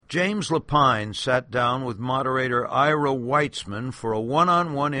James Lapine sat down with moderator Ira Weitzman for a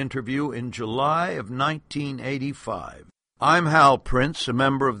one-on-one interview in July of 1985. I'm Hal Prince, a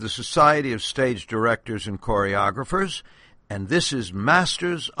member of the Society of Stage Directors and Choreographers, and this is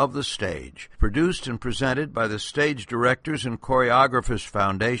Masters of the Stage, produced and presented by the Stage Directors and Choreographers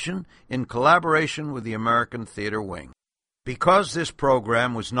Foundation in collaboration with the American Theater Wing. Because this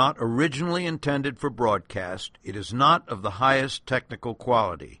program was not originally intended for broadcast, it is not of the highest technical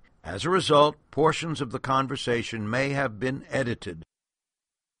quality. As a result, portions of the conversation may have been edited.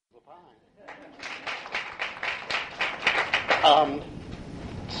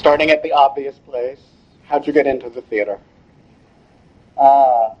 Starting at the obvious place, how'd you get into the theater?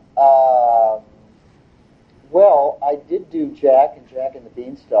 Well, I did do Jack and the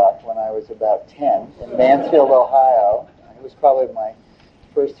Beanstalk when I was about 10 in Mansfield, Ohio. It was probably my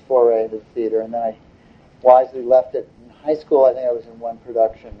first foray into the theater, and then I wisely left it. In high school, I think I was in one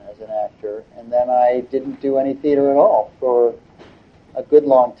production as an actor, and then I didn't do any theater at all for a good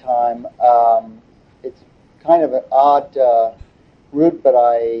long time. It's kind of an odd route, but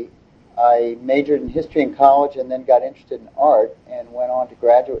I majored in history in college and then got interested in art and went on to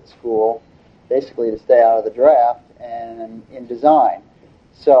graduate school, basically to stay out of the draft, and in design.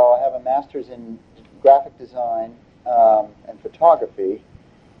 So I have a master's in graphic design and photography,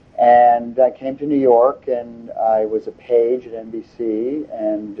 and I came to New York, and I was a page at NBC,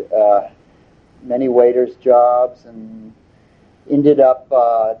 and many waiters' jobs, and ended up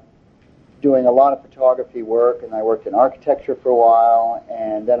doing a lot of photography work, and I worked in architecture for a while,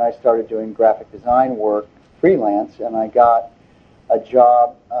 and then I started doing graphic design work freelance, and I got a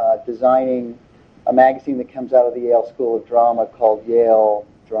job designing a magazine that comes out of the Yale School of Drama called Yale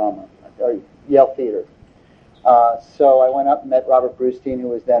Drama, or Yale Theater. So I went up and met Robert Brustein, who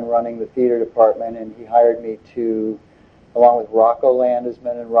was then running the theater department, and he hired me to, along with Rocco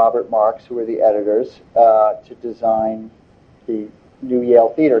Landesman and Robert Marks, who were the editors, to design the new Yale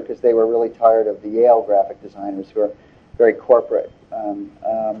Theater, because they were really tired of the Yale graphic designers who are very corporate.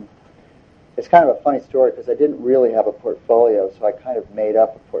 It's kind of a funny story, because I didn't really have a portfolio, so I kind of made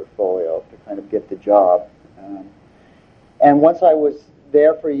up a portfolio to kind of get the job. And once I was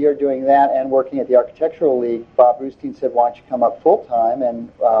there for a year doing that and working at the Architectural League, Bob Brustein said, why don't you come up full-time,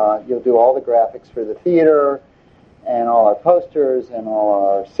 and you'll do all the graphics for the theater and all our posters and all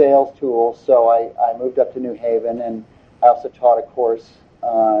our sales tools. So I moved up to New Haven, and I also taught a course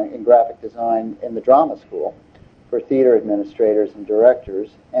in graphic design in the drama school for theater administrators and directors.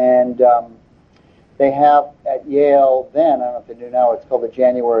 And they have at Yale then, I don't know if they do now, it's called the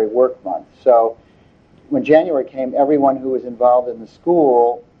January Work Month. So when January came, everyone who was involved in the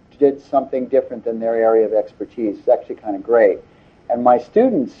school did something different than their area of expertise. It's actually kind of great. And my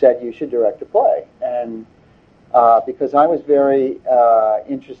students said, you should direct a play. And because I was very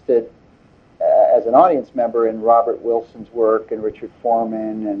interested as an audience member in Robert Wilson's work and Richard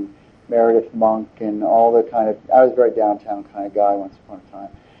Foreman and Meredith Monk and all the kind of, I was a very downtown kind of guy once upon a time.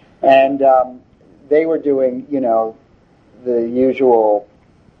 And they were doing, the usual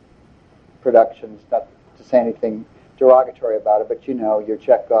productions, not to say anything derogatory about it, but you're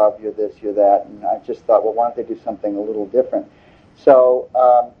Chekhov, you're this, you're that, and I just thought, well, why don't they do something a little different? So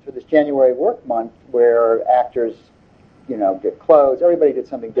for this January Work Month, where actors, get clothes, everybody did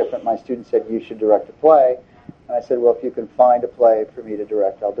something different. My students said, you should direct a play. And I said, well, if you can find a play for me to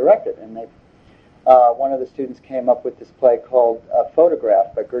direct, I'll direct it. And one of the students came up with this play called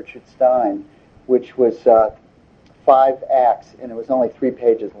Photograph by Gertrude Stein, which was 5 acts, and it was only 3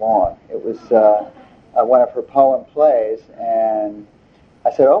 pages long. It was one of her poem plays, and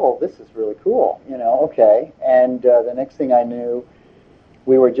I said, oh, well, this is really cool, okay. And the next thing I knew,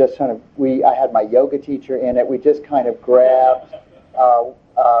 we were just I had my yoga teacher in it. We just kind of grabbed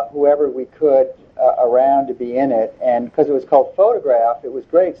whoever we could around to be in it, and because it was called Photograph, it was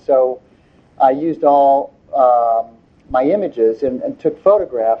great. So I used all my images and took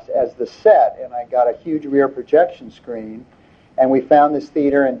photographs as the set, and I got a huge rear projection screen, and we found this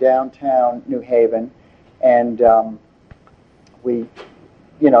theater in downtown New Haven, and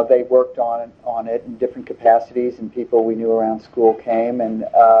they worked on it in different capacities, and people we knew around school came, and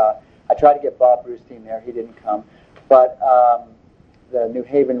I tried to get Bob Brustein there. He didn't come, but the New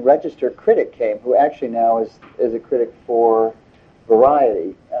Haven Register critic came, who actually now is a critic for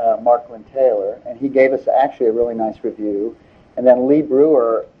Variety, Mark Lynn Taylor, and he gave us actually a really nice review. And then Lee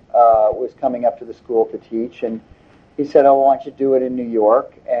Brewer was coming up to the school to teach, and he said, oh, why don't you do it in New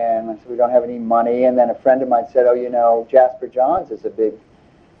York? And I said, we don't have any money. And then a friend of mine said, oh, Jasper Johns is a big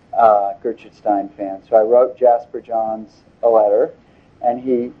Gertrude Stein fan. So I wrote Jasper Johns a letter, and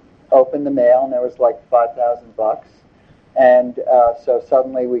he opened the mail, and there was like $5,000. And so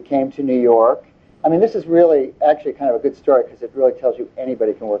suddenly we came to New York. I mean, this is really actually kind of a good story because it really tells you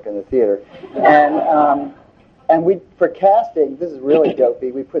anybody can work in the theater. And we, for casting, this is really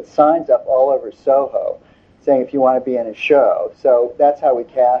dopey, we put signs up all over Soho saying if you want to be in a show. So that's how we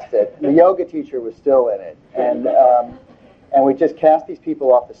cast it. The yoga teacher was still in it. And we just cast these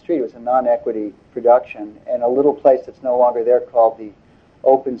people off the street. It was a non-equity production in a little place that's no longer there called the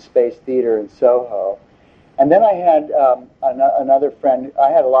Open Space Theater in Soho. And then I had another friend. I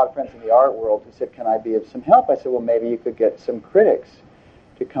had a lot of friends in the art world who said, can I be of some help? I said, well, maybe you could get some critics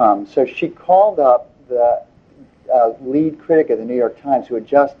to come. So she called up the lead critic of the New York Times who had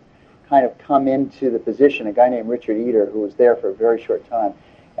just kind of come into the position, a guy named Richard Eder, who was there for a very short time.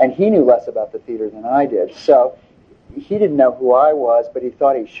 And he knew less about the theater than I did. So he didn't know who I was, but he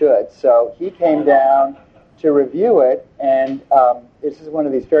thought he should. So he came down to review it, and this is one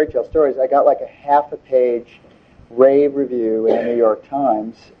of these fairy tale stories. I got like a half-a-page rave review in the New York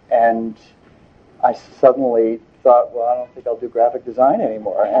Times, and I suddenly thought, well, I don't think I'll do graphic design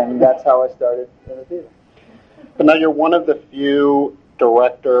anymore, and that's how I started in the theater. But now you're one of the few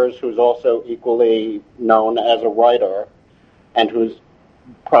directors who's also equally known as a writer, and who's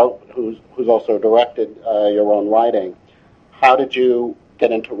also directed your own writing. How did you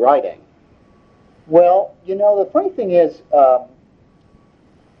get into writing? Well, the funny thing is,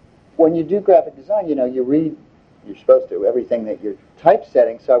 when you do graphic design, you read, you're supposed to, everything that you're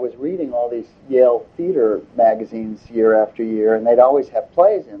typesetting. So I was reading all these Yale theater magazines year after year, and they'd always have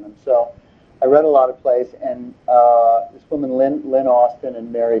plays in them. So I read a lot of plays, and this woman, Lynn Austin,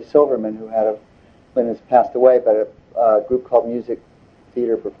 and Mary Silverman, Lynn has passed away, but a group called Music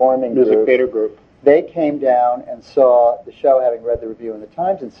Theater Performing Group. Music Theater Group. They came down and saw the show, having read the review in the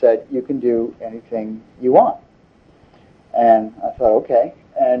Times, and said, you can do anything you want. And I thought, okay.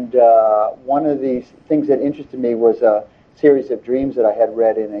 And one of these things that interested me was a series of dreams that I had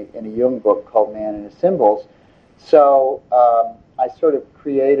read in a Jung book called Man and His Symbols. So I sort of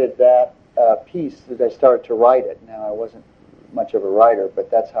created that piece as I started to write it. Now, I wasn't much of a writer, but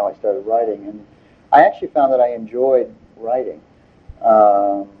that's how I started writing. And I actually found that I enjoyed writing.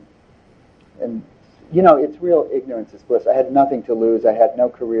 And it's real ignorance is bliss. I had nothing to lose. I had no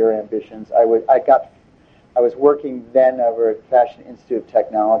career ambitions. I was working then over at Fashion Institute of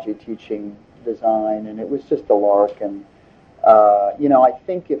Technology teaching design, and it was just a lark. And I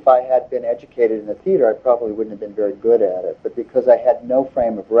think if I had been educated in the theater, I probably wouldn't have been very good at it. But because I had no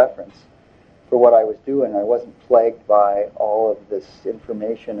frame of reference for what I was doing, I wasn't plagued by all of this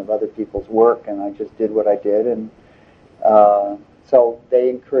information of other people's work, and I just did what I did. And so they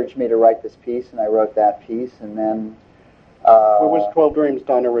encouraged me to write this piece, and I wrote that piece, and then... Where was 12 Dreams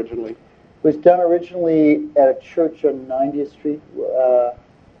done originally? It was done originally at a church on 90th Street,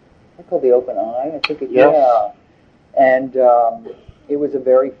 called the Open Eye, I think. Yes. Yeah. And it was a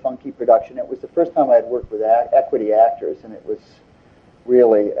very funky production. It was the first time I had worked with equity actors, and it was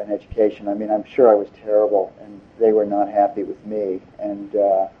really an education. I mean, I'm sure I was terrible, and they were not happy with me. And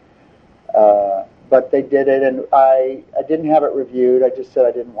but they did it, and I didn't have it reviewed. I just said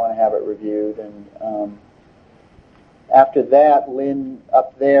I didn't want to have it reviewed. And after that, Lynn,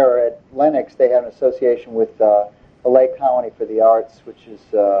 up there at Lenox, they had an association with the Lake Colony for the Arts, which is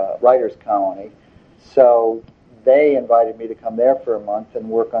Writers' Colony. So they invited me to come there for a month and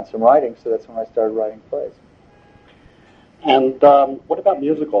work on some writing, so that's when I started writing plays. And what about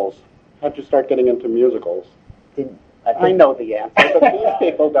musicals? How'd you start getting into musicals? I know the answer, but these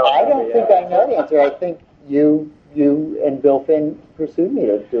people don't. I don't think I know the answer. I think you and Bill Finn pursued me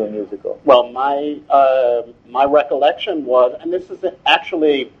to do a musical. Well, my recollection was, and this is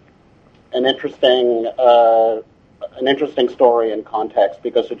actually an interesting story in context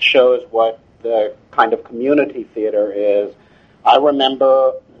because it shows what the kind of community theater is. I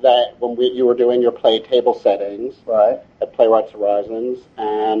remember that when you were doing your play table settings at Playwrights Horizons,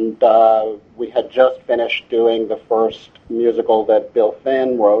 and we had just finished doing the first musical that Bill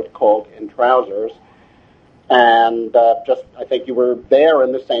Finn wrote called In Trousers, and I think you were there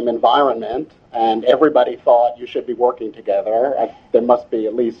in the same environment, and everybody thought you should be working together. There must be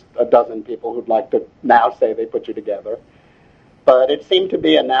at least a dozen people who'd like to now say they put you together. But it seemed to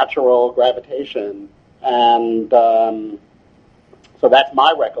be a natural gravitation, and so that's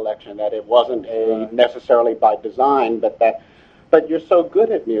my recollection, that it wasn't necessarily by design, but you're so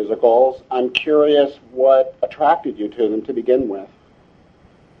good at musicals, I'm curious what attracted you to them to begin with.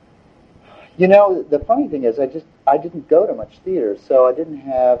 The funny thing is, I didn't go to much theater, so I didn't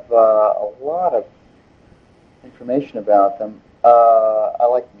have a lot of information about them. I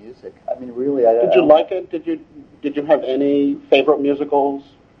like music. I mean, really, Did you like it? Did you have any favorite musicals?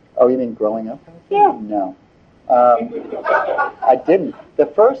 Oh, you mean growing up? Yeah. No. I didn't. The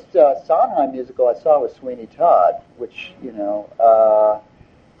first Sondheim musical I saw was Sweeney Todd, which,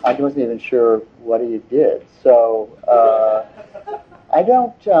 I wasn't even sure what he did. So I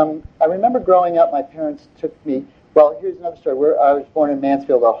don't. I remember growing up, my parents took me. Well, here's another story. I was born in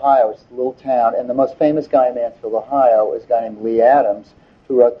Mansfield, Ohio. It's a little town, and the most famous guy in Mansfield, Ohio, was a guy named Lee Adams,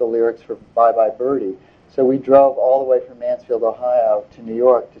 who wrote the lyrics for Bye Bye Birdie. So we drove all the way from Mansfield, Ohio, to New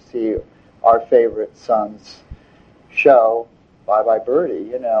York to see our favorite son's show, Bye Bye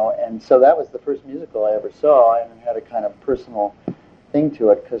Birdie, and so that was the first musical I ever saw, and it had a kind of personal thing to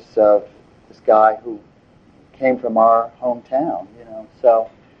it because of this guy who came from our hometown, So,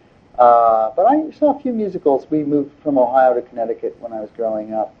 but I saw a few musicals. We moved from Ohio to Connecticut when I was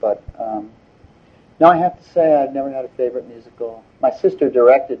growing up, but no, I have to say I've never had a favorite musical. My sister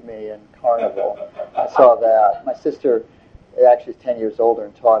directed me in Carnival. I saw that. My sister actually is 10 years older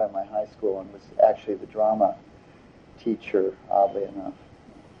and taught in my high school and was actually the drama teacher, oddly enough.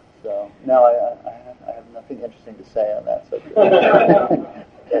 So, no, I have nothing interesting to say on that subject.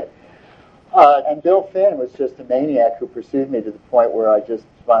 And Bill Finn was just a maniac who pursued me to the point where I just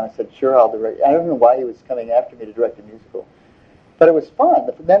finally said, sure, I'll direct. I don't know why he was coming after me to direct a musical. But it was fun.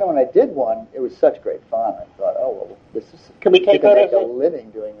 Then when I did one, it was such great fun. I thought, oh, well, this is... Can we take that as a living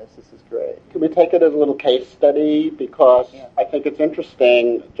doing this? This is great. Can we take it as a little case study? Because I think it's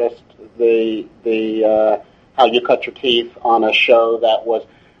interesting, just the how you cut your teeth on a show that was...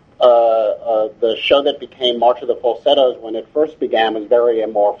 the show that became March of the Falsettos, when it first began, was very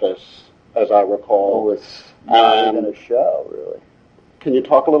amorphous, as I recall. It was not even a show, really. Can you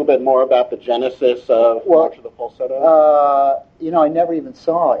talk a little bit more about the genesis of March of the Falsettos? I never even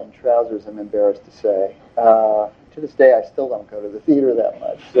saw In Trousers, I'm embarrassed to say. To this day, I still don't go to the theater that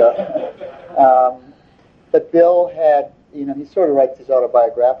much. So. But Bill had, he sort of writes his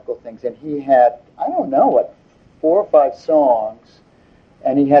autobiographical things, and he had, 4 or 5 songs,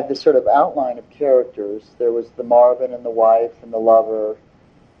 and he had this sort of outline of characters. There was the Marvin and the wife and the lover.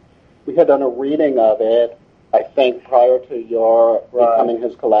 We had done a reading of it, I think, prior to your becoming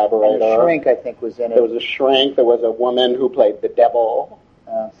his collaborator. And a shrink, I think, was in it. There was a shrink. There was a woman who played the devil.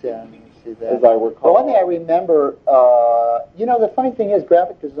 See that. As I recall. The one thing I remember, the funny thing is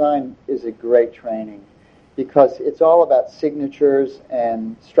graphic design is a great training because it's all about signatures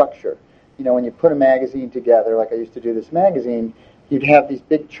and structure. When you put a magazine together, like I used to do this magazine, you'd have these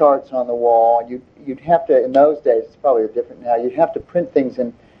big charts on the wall. You'd have to, in those days, it's probably different now, you'd have to print things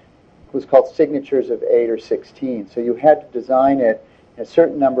in what was called signatures of 8 or 16. So you had to design it in a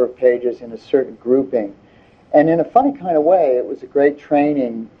certain number of pages in a certain grouping. And in a funny kind of way, it was a great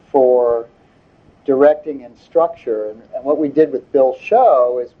training for directing and structure. And what we did with Bill's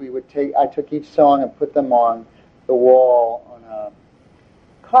show is I took each song and put them on the wall on a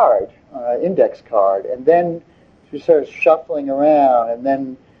card, on an index card, and then she started shuffling around, and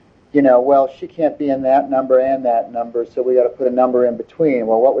then, she can't be in that number and that number, so we got to put a number in between.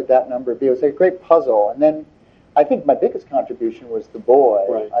 Well, what would that number be? It was a great puzzle. And then I think my biggest contribution was the boy.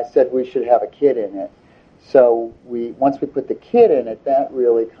 Right. I said we should have a kid in it. So once we put the kid in it, that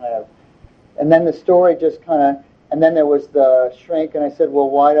really kind of, and then the story just kind of, and then there was the shrink, and I said, well,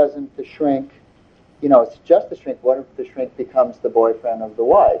 why doesn't the shrink, it's just the shrink. What if the shrink becomes the boyfriend of the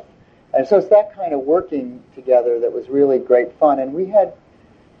wife? And so it's that kind of working together that was really great fun. And we had,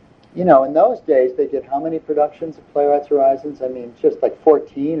 in those days, they did how many productions of Playwrights Horizons? I mean, just like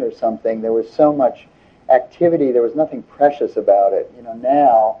 14 or something. There was so much activity. There was nothing precious about it.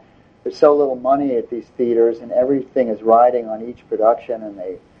 Now there's so little money at these theaters, and everything is riding on each production, and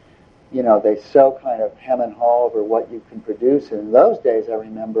they so kind of hem and haw over what you can produce. And in those days, I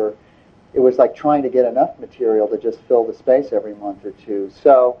remember, it was like trying to get enough material to just fill the space every month or two.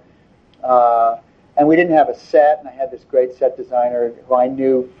 So, and we didn't have a set, and I had this great set designer who I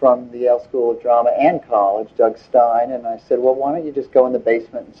knew from the Yale School of Drama and college, Doug Stein, and I said, well, why don't you just go in the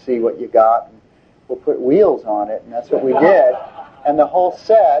basement and see what you got, and we'll put wheels on it, and that's what we did. And the whole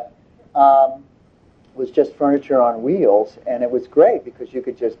set was just furniture on wheels, and it was great because you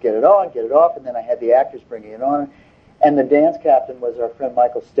could just get it on, get it off, and then I had the actors bringing it on. And the dance captain was our friend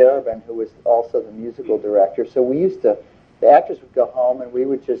Michael Starobin, who was also the musical director. So the actors would go home, and we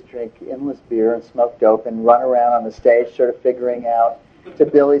would just drink endless beer and smoke dope and run around on the stage sort of figuring out to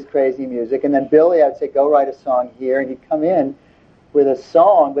Billy's crazy music. And then Billy, I'd say, go write a song here, and he'd come in with a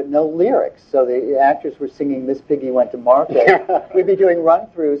song but no lyrics. So the actors were singing This Piggy Went to Market. We'd be doing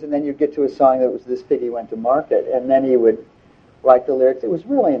run-throughs, and then you'd get to a song that was This Piggy Went to Market, and then he would write the lyrics. It was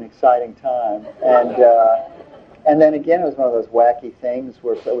really an exciting time. And then again, it was one of those wacky things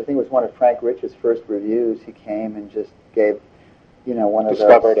where I think it was one of Frank Rich's first reviews. He came and just gave one of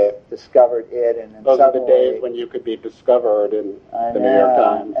discovered those discovered it, and then those suddenly, are the days when you could be discovered in the New York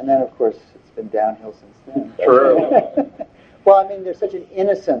Times. And then, of course, it's been downhill since then. True. Well, I mean, there's such an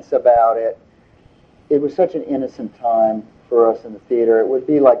innocence about it. It was such an innocent time for us in the theater. It would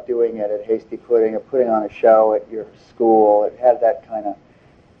be like doing it at Hasty Pudding or putting on a show at your school. It had that kind of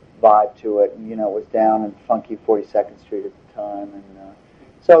vibe to it, and it was down in funky 42nd Street at the time, and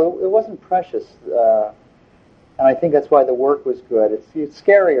so it wasn't precious. And I think that's why the work was good. It's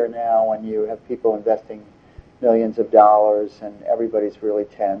scarier now when you have people investing millions of dollars and everybody's really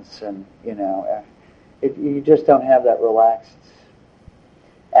tense, and you just don't have that relaxed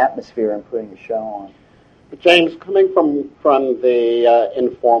atmosphere in putting a show on. But James, coming from the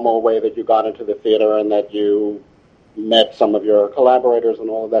informal way that you got into the theater and that you met some of your collaborators and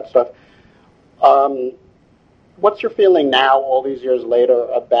all of that stuff, what's your feeling now, all these years later,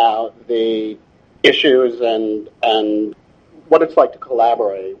 about the issues and what it's like to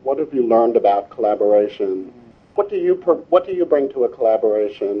collaborate? What have you learned about collaboration? What do you bring to a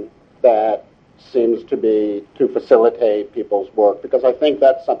collaboration that seems to facilitate people's work? Because I think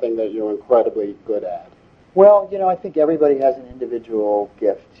that's something that you're incredibly good at. Well, I think everybody has an individual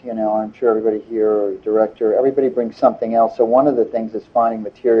gift. I'm sure everybody here, or director, everybody brings something else. So one of the things is finding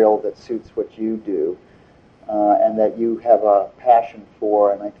material that suits what you do and that you have a passion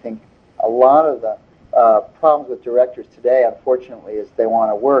for. And I think a lot of the problems with directors today, unfortunately, is they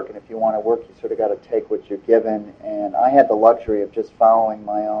want to work. And if you want to work, you sort of got to take what you're given. And I had the luxury of just following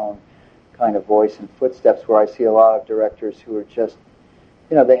my own kind of voice and footsteps, where I see a lot of directors who are just,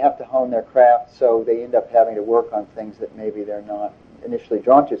 they have to hone their craft, so they end up having to work on things that maybe they're not initially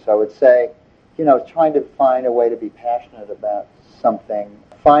drawn to. So I would say, trying to find a way to be passionate about something,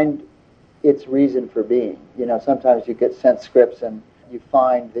 find its reason for being. Sometimes you get sent scripts and you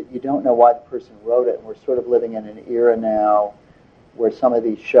find that you don't know why the person wrote it, and we're sort of living in an era now where some of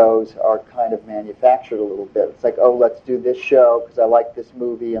these shows are kind of manufactured a little bit. It's like, oh, let's do this show because I like this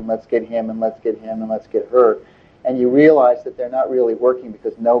movie, and let's get him, and let's get him, and let's get her. And you realize that they're not really working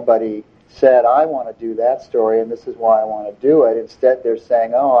because nobody said, I want to do that story, and this is why I want to do it. Instead, they're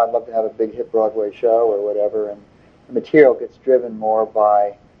saying, oh, I'd love to have a big hit Broadway show or whatever, and the material gets driven more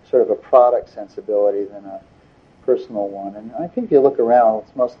by sort of a product sensibility than a personal one. And I think if you look around,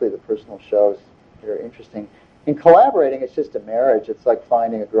 it's mostly the personal shows that are interesting. In collaborating, it's just a marriage. It's like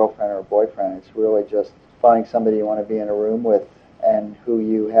finding a girlfriend or a boyfriend. It's really just finding somebody you want to be in a room with and who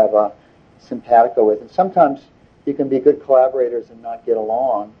you have a simpatico with. And sometimes you can be good collaborators and not get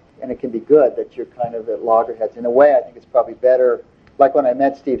along, and it can be good that you're kind of at loggerheads. In a way, I think it's probably better. Like when I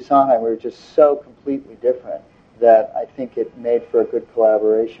met Steve Sondheim, we were just so completely different that I think it made for a good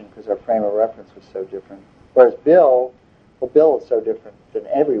collaboration because our frame of reference was so different. Whereas Bill is so different than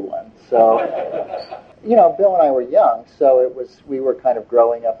everyone. So, Bill and I were young, so we were kind of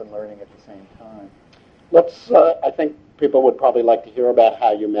growing up and learning at the same time. I think people would probably like to hear about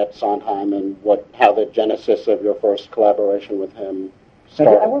how you met Sondheim and how the genesis of your first collaboration with him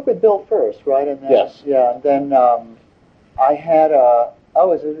started. I worked with Bill first, right? And then, yes. Yeah, and then I had it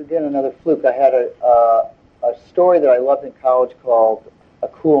was again another fluke. I had a story that I loved in college called A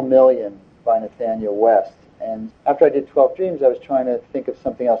Cool Million by Nathaniel West. And after I did 12 Dreams, I was trying to think of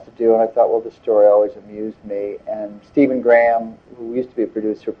something else to do, and I thought, well, this story always amused me. And Stephen Graham, who used to be a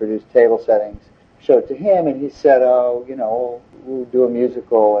producer, produced Table Settings, showed it to him, and he said, we'll do a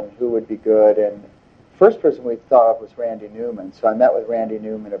musical, and who would be good? And the first person we thought of was Randy Newman. So I met with Randy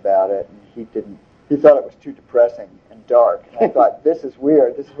Newman about it, and he thought it was too depressing and dark. And I thought, this is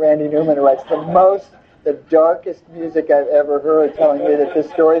weird. This is Randy Newman who writes the darkest music I've ever heard, telling me that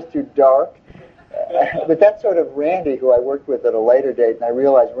this story is too dark. But that's sort of Randy, who I worked with at a later date, and I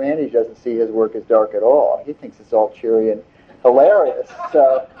realized Randy doesn't see his work as dark at all. He thinks it's all cheery and hilarious.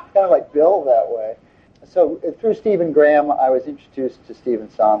 So kind of like Bill that way. So through Stephen Graham, I was introduced to Stephen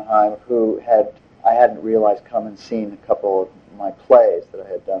Sondheim, who I hadn't realized come and seen a couple of my plays that I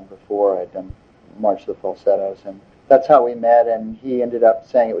had done before. I had done March of the Falsettos, and that's how we met. And he ended up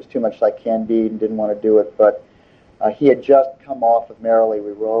saying it was too much like Candide and didn't want to do it, but he had just come off of Merrily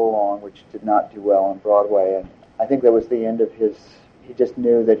We Roll Along, which did not do well on Broadway, and I think that was the end of his. He just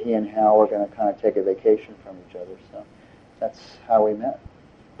knew that he and Hal were going to kind of take a vacation from each other, so that's how we met.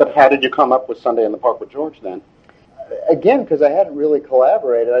 But how did you come up with Sunday in the Park with George then? Again, because I hadn't really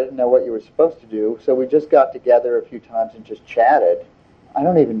collaborated, I didn't know what you were supposed to do, so we just got together a few times and just chatted. I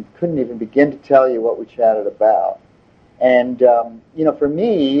couldn't even begin to tell you what we chatted about. And, for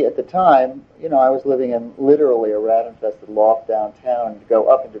me, at the time, I was living in literally a rat-infested loft downtown, and to go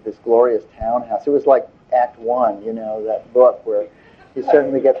up into this glorious townhouse. It was like Act One, that book where you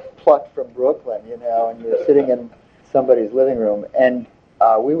suddenly get plucked from Brooklyn, and you're sitting in somebody's living room, and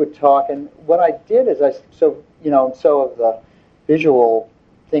we would talk. And what I did is so of the visual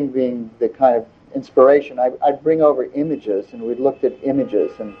thing being the kind of inspiration, I'd bring over images, and we'd looked at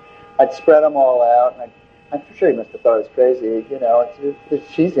images, and I'd spread them all out, and I'm sure he must have thought it was crazy,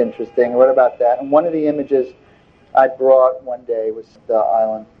 she's interesting, what about that? And one of the images I brought one day was the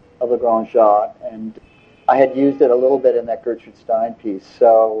island of the Grand Jatte, and I had used it a little bit in that Gertrude Stein piece.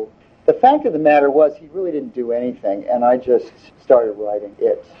 So the fact of the matter was he really didn't do anything, and I just started writing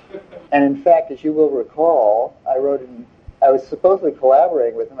it. And in fact, as you will recall, I was supposedly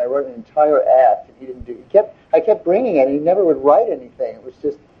collaborating with him. I wrote an entire act, and he didn't do. I kept bringing it, and he never would write anything. It was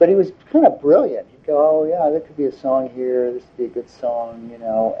just, but he was kind of brilliant. He'd go, "Oh yeah, there could be a song here. This would be a good song,"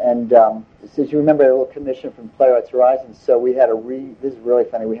 And as you remember, a little commission from Playwrights Horizons. So we had this is really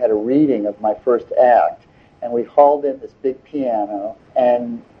funny. We had a reading of my first act, and we hauled in this big piano,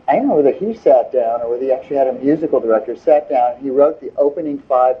 and I don't know whether he sat down or whether he actually had a musical director sat down. And he wrote the opening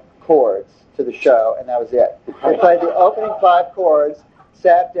 5 chords to the show, and that was it. They played the opening 5 chords,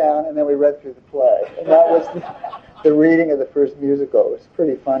 sat down, and then we read through the play. And that was the reading of the first musical. It was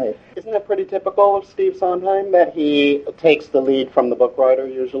pretty funny. Isn't it pretty typical of Steve Sondheim that he takes the lead from the book writer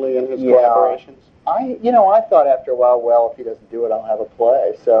usually in his collaborations? I thought after a while, well, if he doesn't do it, I'll have a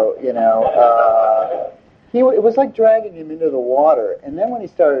play. So, it was like dragging him into the water. And then when he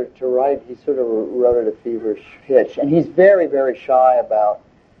started to write, he sort of wrote at a feverish pitch. And he's very, very shy about.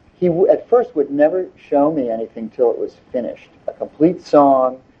 He at first would never show me anything till it was finished. A complete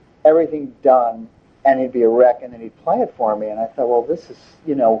song, everything done, and he'd be a wreck, and then he'd play it for me. And I thought, well, this is,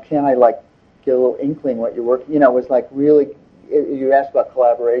 can I, get a little inkling what you're working? It was like really, you asked about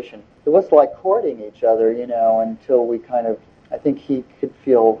collaboration. It was like courting each other, until we kind of, I think he could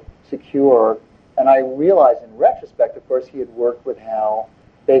feel secure. And I realized in retrospect, of course, he had worked with Hal,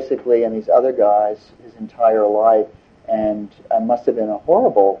 basically, and these other guys his entire life. And it must have been a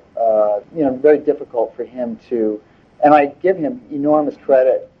horrible, very difficult for him to, and I give him enormous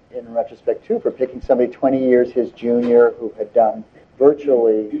credit in retrospect too for picking somebody 20 years his junior who had done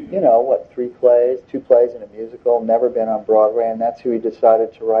virtually, 3 plays, 2 plays and a musical, never been on Broadway, and that's who he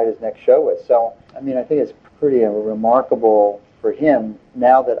decided to write his next show with. So, I think it's pretty remarkable for him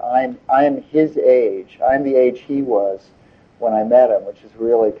now that I am his age. I'm the age he was when I met him, which is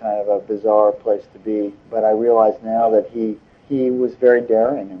really kind of a bizarre place to be. But I realize now that he was very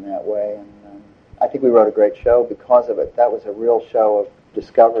daring in that way, and I think we wrote a great show because of it. That was a real show of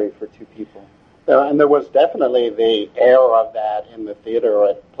discovery for 2 people. And there was definitely the air of that in the theater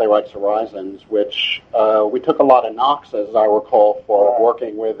at Playwrights Horizons, which we took a lot of knocks, as I recall, for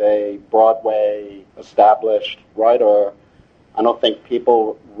working with a Broadway established writer. I don't think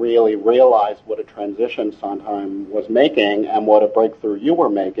people really realized what a transition Sondheim was making and what a breakthrough you were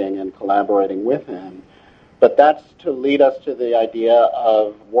making in collaborating with him. But that's to lead us to the idea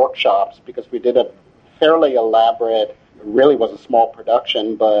of workshops, because we did a fairly elaborate, really was a small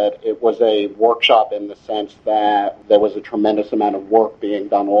production, but it was a workshop in the sense that there was a tremendous amount of work being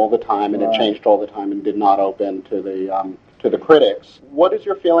done all the time, and it changed all the time and did not open to the critics. What is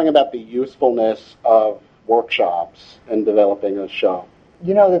your feeling about the usefulness of workshops in developing a show?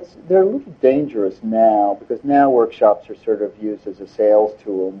 They're a little dangerous now, because now workshops are sort of used as a sales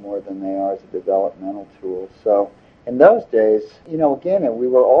tool more than they are as a developmental tool. So in those days, again, we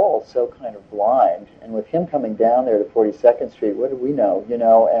were all so kind of blind. And with him coming down there to 42nd Street, what did we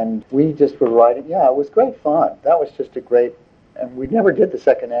know? And we just were writing. Yeah, it was great fun. That was just a great. And we never did the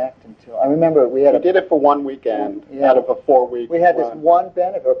second act until I remember we did it for one weekend out of a 4-week. We had this one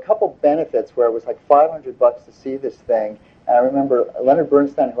benefit, a couple benefits where it was like $500 to see this thing. And I remember Leonard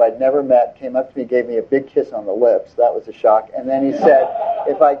Bernstein, who I'd never met, came up to me, gave me a big kiss on the lips. That was a shock. And then he said,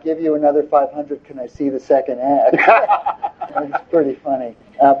 "If I give you another $500, can I see the second act?" It was pretty funny.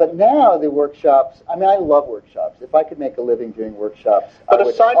 But now the workshops, I love workshops. If I could make a living doing workshops, I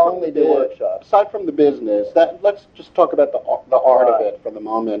would only do workshops. Aside from the business, let's just talk about the art of it for the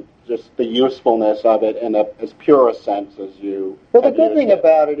moment, just the usefulness of it in as pure a sense as you. Well, the good thing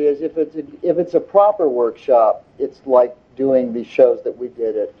about it is if it's a proper workshop, it's like doing these shows that we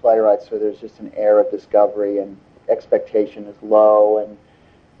did at Playwrights, where there's just an air of discovery and expectation is low, and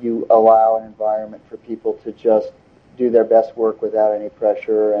you allow an environment for people to just do their best work without any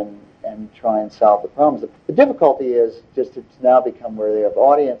pressure and try and solve the problems. The difficulty is just it's now become where they have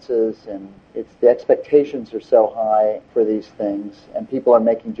audiences, and the expectations are so high for these things, and people are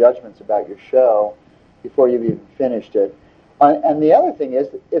making judgments about your show before you've even finished it. And the other thing is,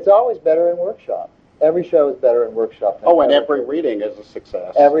 it's always better in workshop. Every show is better in workshop. And every reading is a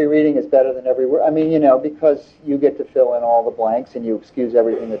success. Every reading is better than every work. I mean, because you get to fill in all the blanks and you excuse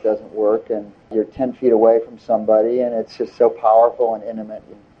everything that doesn't work, and you're 10 feet away from somebody, and it's just so powerful and intimate.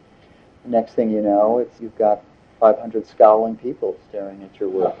 And next thing you know, you've got 500 scowling people staring at your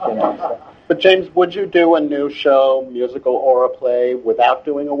work. So. But James, would you do a new show, musical or a play, without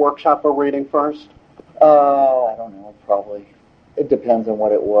doing a workshop or reading first? I don't know, probably. It depends on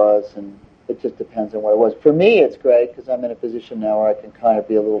what it was, and it just depends on what it was. For me, it's great because I'm in a position now where I can kind of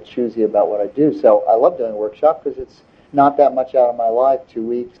be a little choosy about what I do. So I love doing a workshop because it's not that much out of my life. 2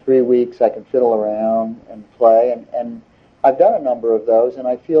 weeks, 3 weeks, I can fiddle around and play, and I've done a number of those, and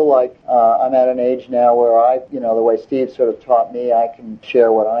I feel like I'm at an age now where the way Steve sort of taught me, I can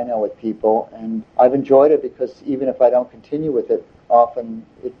share what I know with people, and I've enjoyed it because even if I don't continue with it, often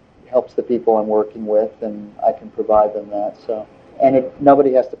it helps the people I'm working with, and I can provide them that. So, and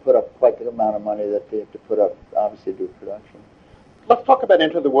nobody has to put up quite the amount of money that they have to put up, obviously, to do a production. Let's talk about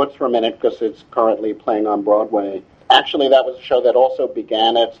Into the Woods for a minute because it's currently playing on Broadway. Actually, that was a show that also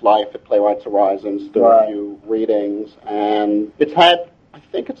began its life at Playwrights Horizons through a few readings, and it's had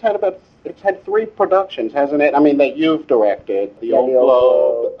 3 productions, hasn't it? I mean, that you've directed, the Old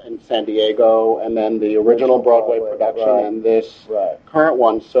Globe in San Diego, and then the original Broadway production, and this current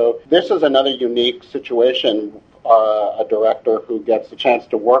one. So this is another unique situation, a director who gets a chance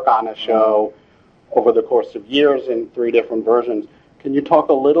to work on a show over the course of years in 3 different versions. Can you talk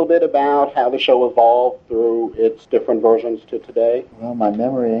a little bit about how the show evolved through its different versions to today? Well, my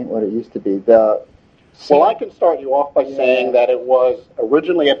memory ain't what it used to be. Well, I can start you off by saying that it was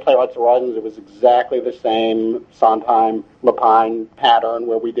originally at Playwrights Horizons, it was exactly the same Sondheim Lapine pattern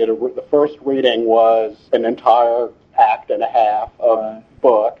where we did the first reading was an entire act and a half of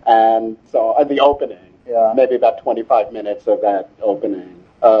book, and so the opening, maybe about 25 minutes of that opening.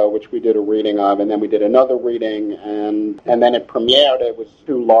 Which we did a reading of, and then we did another reading, and then it premiered. It was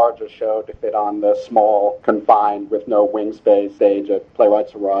too large a show to fit on the small, confined, with no wing space stage at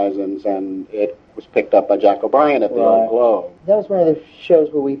Playwrights Horizons, and it was picked up by Jack O'Brien at the Old Globe. That was one of the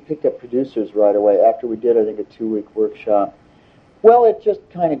shows where we picked up producers right away after we did, I think, a 2-week workshop. Well, it just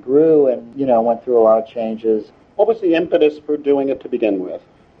kind of grew and, went through a lot of changes. What was the impetus for doing it to begin with?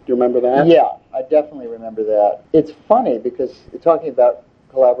 Do you remember that? Yeah, I definitely remember that. It's funny because talking about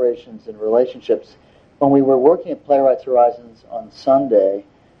collaborations and relationships. When we were working at Playwrights Horizons on Sunday,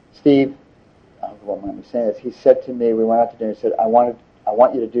 Steve, I won't mind me saying this, he said to me, we went out to dinner, he said, I want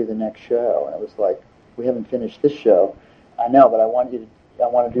you to do the next show. And it was like, we haven't finished this show. I know, but I want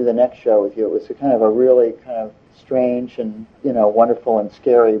to do the next show with you. It was a really kind of strange and, wonderful and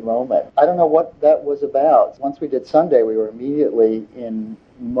scary moment. I don't know what that was about. Once we did Sunday, we were immediately in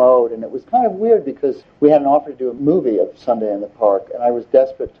mode, and it was kind of weird because we had an offer to do a movie of Sunday in the Park, and I was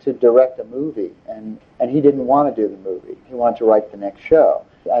desperate to direct a movie, and he didn't want to do the movie. He wanted to write the next show.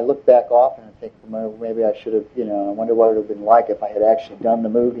 I look back often and think, well, maybe I should have, I wonder what it would have been like if I had actually done the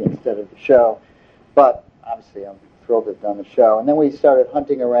movie instead of the show. But obviously I'm thrilled to have done the show. And then we started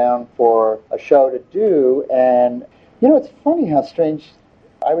hunting around for a show to do, and, it's funny how strange.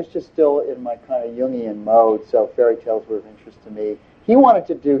 I was just still in my kind of Jungian mode, so fairy tales were of interest to me. He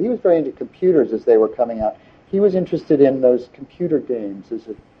was very into computers as they were coming out. He was interested in those computer games as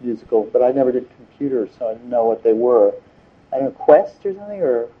a musical, but I never did computers, so I didn't know what they were. I don't know, Quest or something,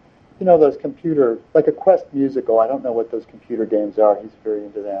 or, those computer, like a Quest musical. I don't know what those computer games are. He's very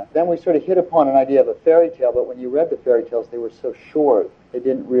into that. Then we sort of hit upon an idea of a fairy tale, but when you read the fairy tales, they were so short. They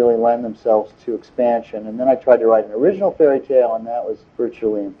didn't really lend themselves to expansion. And then I tried to write an original fairy tale, and that was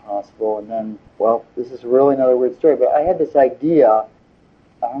virtually impossible. And then, well, this is really another weird story, but I had this idea.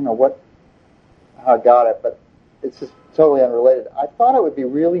 I don't know how I got it, but it's just totally unrelated. I thought it would be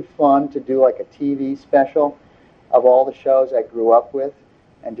really fun to do like a TV special of all the shows I grew up with,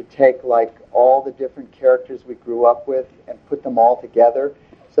 and to take like all the different characters we grew up with and put them all together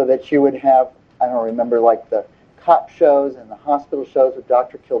so that you would have, I don't remember, like the cop shows and the hospital shows with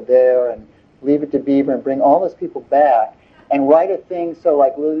Dr. Kildare and Leave It to Beaver, and bring all those people back and write a thing so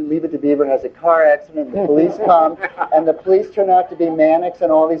like Leave It to Beaver has a car accident and the police come and the police turn out to be Mannix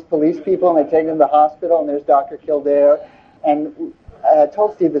and all these police people, and they take them to the hospital and there's Dr. Kildare. And I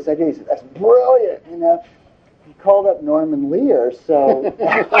told Steve this idea. He said, that's brilliant, He called up Norman Lear, so the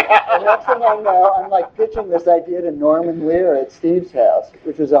next thing I know, I'm like pitching this idea to Norman Lear at Steve's house,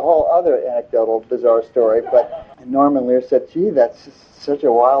 which was a whole other anecdotal, bizarre story. But Norman Lear said, "Gee, that's such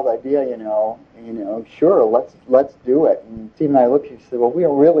a wild idea, Sure, let's do it." And Steve and I looked at him and said, "Well, we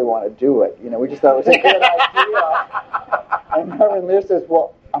don't really want to do it. We just thought it was a good idea." And Norman Lear says,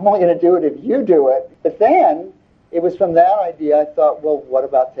 "Well, I'm only going to do it if you do it." But then it was from that idea I thought, well, what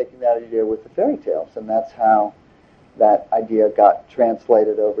about taking that idea with the fairy tales? And that's how that idea got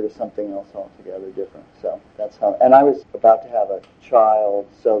translated over to something else altogether different. So that's how, and I was about to have a child,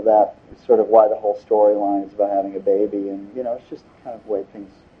 so that is sort of why the whole storyline is about having a baby, and, it's just kind of the way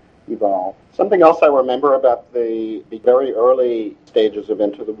things evolve. Something else I remember about the very early stages of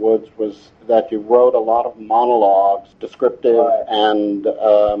Into the Woods was that you wrote a lot of monologues, descriptive and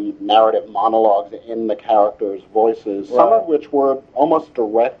narrative monologues in the characters' voices, some of which were almost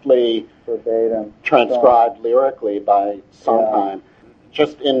directly verbatim transcribed lyrically by Sondheim. Yeah.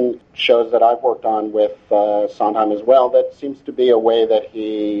 Just in shows that I've worked on with Sondheim as well, that seems to be a way that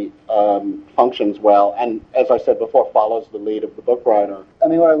he functions well, and as I said before, follows the lead of the book writer. I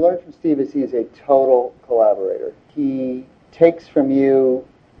mean, what I learned from Steve is he's a total collaborator. He takes from you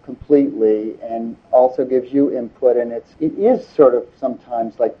completely and also gives you input, and it is sort of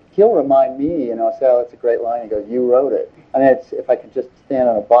sometimes like, he'll remind me, say, oh, that's a great line, he goes, you wrote it. I mean, it's, if I could just stand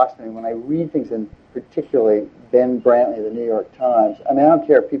on a box, I mean, when I read things, and particularly Ben Brantley of the New York Times, I mean, I don't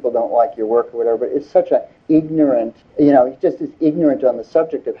care if people don't like your work or whatever, but it's such an ignorant, he just is ignorant on the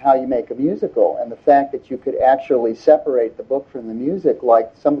subject of how you make a musical, and the fact that you could actually separate the book from the music,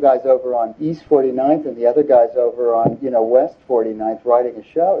 like some guys over on East 49th and the other guys over on, West 49th writing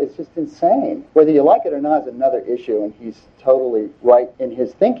a show, it's just insane. Whether you like it or not is another issue, and he's totally right in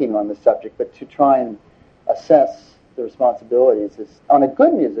his thinking on the subject, but to try and assess the responsibilities is, on a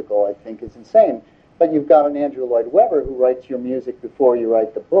good musical, I think, is insane. But you've got an Andrew Lloyd Webber who writes your music before you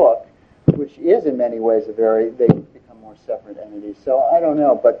write the book, which is in many ways they become more separate entities. So I don't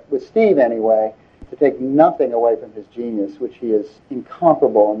know, but with Steve anyway, to take nothing away from his genius, which he is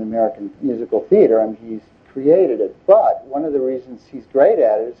incomparable in the American musical theater, I mean, he's created it. But one of the reasons he's great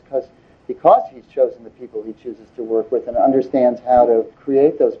at it is because he's chosen the people he chooses to work with and understands how to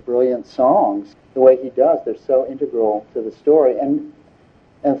create those brilliant songs the way he does. They're so integral to the story. And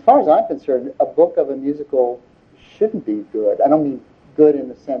as far as I'm concerned, a book of a musical shouldn't be good. I don't mean good in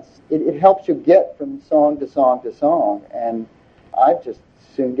the sense, it helps you get from song to song to song, and I'd just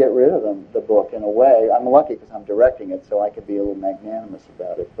soon get rid of the book in a way. I'm lucky because I'm directing it, so I could be a little magnanimous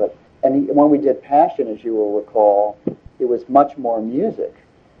about it. And when we did Passion, as you will recall, it was much more music.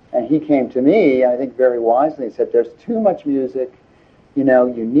 And he came to me, I think very wisely, and said, there's too much music. You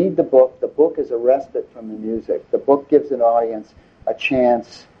need the book. The book is a respite from the music. The book gives an audience a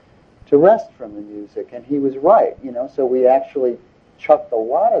chance to rest from the music. And he was right, so we actually chucked a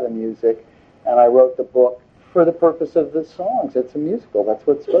lot of the music, and I wrote the book for the purpose of the songs. It's a musical. That's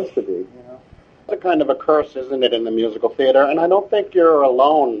what it's supposed to be, It's a kind of a curse, isn't it, in the musical theater? And I don't think you're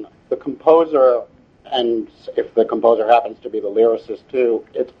alone. The composer, and if the composer happens to be the lyricist too,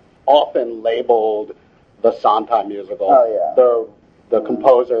 it's often labeled the Sondheim musical. Oh, yeah. The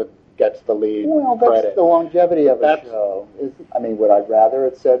composer gets the lead credit. That's the longevity of a show. Would I rather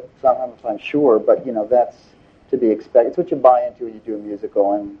it said Sondheim? I'm sure, but, that's to be expected. It's what you buy into when you do a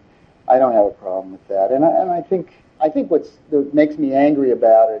musical, and I don't have a problem with that. And I think what makes me angry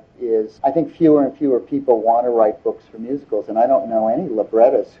about it is I think fewer and fewer people want to write books for musicals, and I don't know any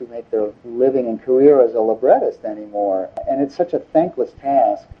librettists who make their living and career as a librettist anymore. And it's such a thankless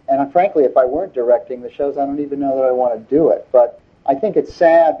task. And frankly, if I weren't directing the shows, I don't even know that I want to do it. But I think it's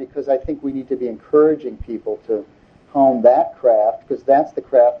sad because I think we need to be encouraging people to hone that craft, because that's the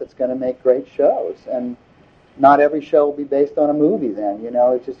craft that's going to make great shows. And not every show will be based on a movie then,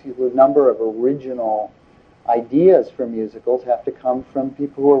 It's just the number of original ideas for musicals have to come from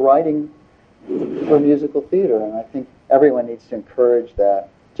people who are writing for musical theater, and I think everyone needs to encourage that,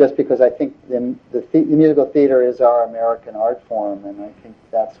 just because I think the musical theater is our American art form, and I think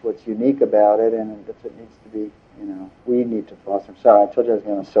that's what's unique about it, and that's what needs to be, we need to foster. Sorry, I told you I was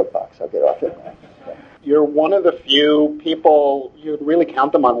going to soapbox. I'll get off it now. You're one of the few people, you'd really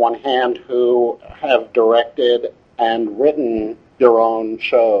count them on one hand, who have directed and written your own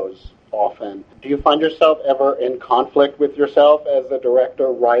shows often. Do you find yourself ever in conflict with yourself as a director,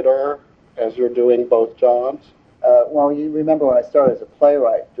 writer, as you're doing both jobs? Well, you remember when I started as a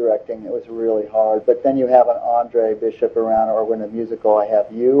playwright directing, it was really hard. But then you have an Andre Bishop around, or when a musical I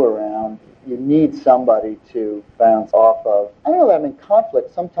have you around. You need somebody to bounce off of. I don't know that I'm in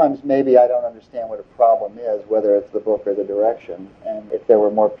conflict. Sometimes maybe I don't understand what a problem is, whether it's the book or the direction. And if there were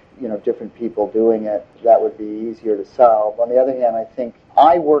more, different people doing it, that would be easier to solve. On the other hand, I think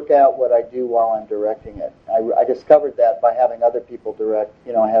I work out what I do while I'm directing it. I discovered that by having other people direct.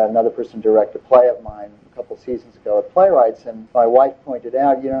 I had another person direct a play of mine a couple seasons ago at Playwrights, and my wife pointed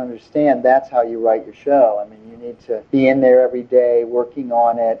out, you don't understand, that's how you write your show. You need to be in there every day, working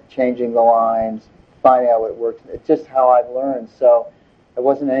on it, changing the lines, finding out what works. It's just how I've learned. So It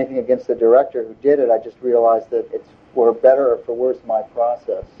wasn't anything against the director who did it. I just realized that it's for better or for worse my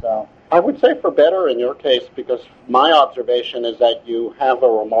process. So I would say for better in your case, because my observation is that you have a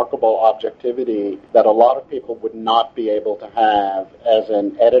remarkable objectivity that a lot of people would not be able to have as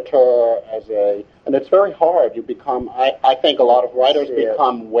an editor, and it's very hard. You become, I think a lot of writers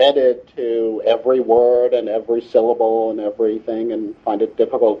become wedded to every word and every syllable and everything and find it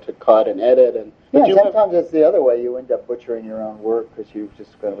difficult to cut and edit. Sometimes it's the other way. You end up butchering your own work because you've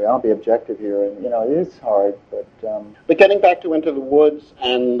just got to be, I'll be objective here. And, it is hard. But getting back to Into the Woods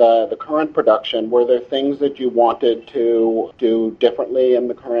and the current production, were there things that you wanted to do differently in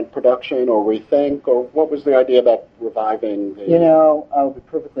the current production or rethink? Or what was the idea about reviving the... I'll be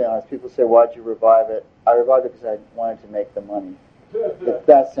perfectly honest. People say, why'd you revive it? I revived it because I wanted to make the money. It's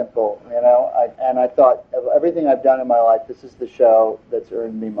that simple, and I thought of everything I've done in my life, this is the show that's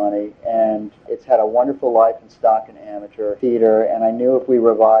earned me money, and it's had a wonderful life in stock and amateur theater, and I knew if we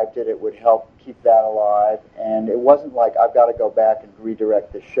revived it, it would help keep that alive, and it wasn't like I've got to go back and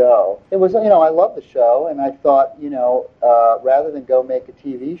redirect the show. It was, I love the show, and I thought, rather than go make a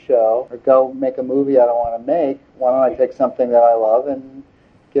TV show or go make a movie I don't want to make, why don't I take something that I love and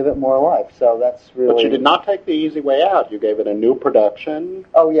give it more life. So that's really... But you did not take the easy way out. You gave it a new production.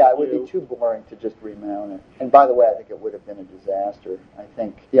 Oh, yeah, it would be too boring to just remount it. And by the way, I think it would have been a disaster. I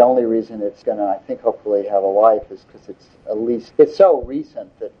think the only reason it's going to, hopefully have a life is because it's so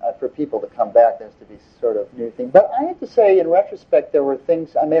recent that for people to come back, there has to be sort of new thing. But I have to say, in retrospect, there were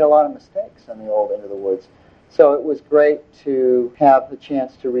things, I made a lot of mistakes on the old Into the Woods. So it was great to have the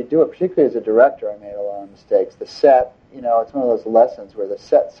chance to redo it, particularly as a director. I made a lot of mistakes. The set, it's one of those lessons where the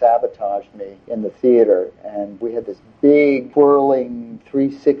set sabotaged me in the theater, and we had this big, whirling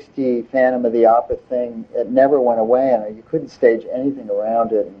 360 Phantom of the Opera thing. It never went away, and you couldn't stage anything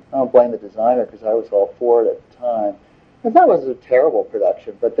around it. And I don't blame the designer because I was all for it at the time. And that was a terrible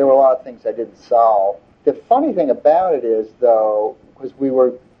production, but there were a lot of things I didn't solve. The funny thing about it is, though, was we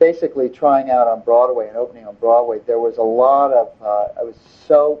were basically trying out on Broadway and opening on Broadway, there was a lot of, I was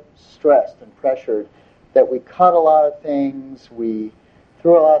so stressed and pressured that we cut a lot of things, we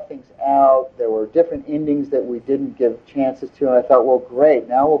threw a lot of things out, there were different endings that we didn't give chances to, and I thought, well, great,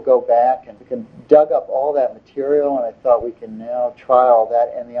 now we'll go back and we can dug up all that material, and I thought we can now try all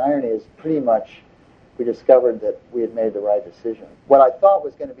that, and the irony is pretty much we discovered that we had made the right decision. What I thought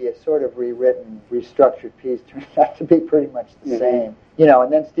was going to be a sort of rewritten, restructured piece turned out to be pretty much the same.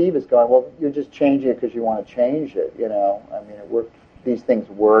 And then Steve is going, well, you're just changing it because you want to change it, it worked, these things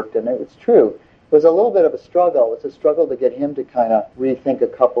worked, and it was true. It was a little bit of a struggle. It was a struggle to get him to kind of rethink a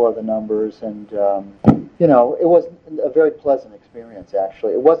couple of the numbers, and, it was a very pleasant experience,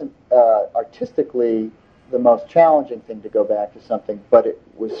 actually. It wasn't artistically the most challenging thing to go back to something, but it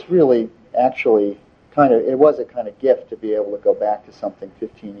was really actually it was a kind of gift to be able to go back to something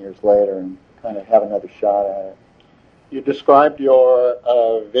 15 years later and kind of have another shot at it. You described your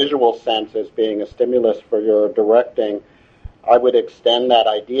visual sense as being a stimulus for your directing. I would extend that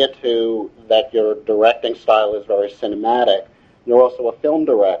idea to that your directing style is very cinematic. You're also a film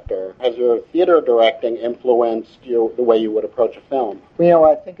director. Has your theater directing influenced the way you would approach a film? Well,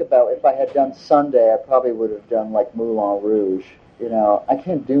 I think about if I had done Sunday, I probably would have done like Moulin Rouge. I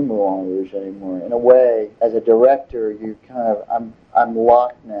can't do Moulin Rouge anymore. In a way, as a director, you kind of, I'm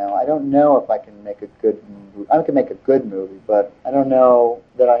locked now. I don't know if I can make a good movie. I can make a good movie, but I don't know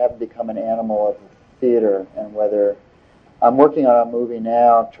that I haven't become an animal of the theater, and whether I'm working on a movie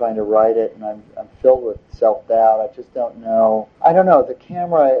now, trying to write it, and I'm filled with self-doubt. I just don't know. I don't know. The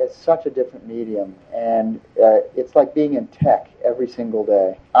camera is such a different medium, and it's like being in tech every single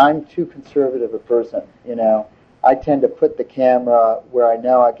day. I'm too conservative a person, I tend to put the camera where I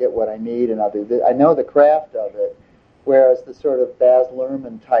know I get what I need, and I'll do this. I know the craft of it, whereas the sort of Baz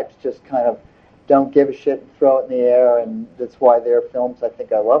Luhrmann types just kind of don't give a shit and throw it in the air, and that's why their films, I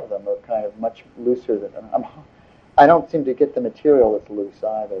think I love them, are kind of much looser than I don't seem to get the material that's loose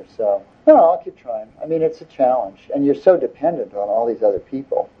either, so I'll keep trying. It's a challenge, and you're so dependent on all these other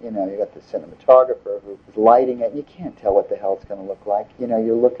people. You got the cinematographer who's lighting it, and you can't tell what the hell it's going to look like.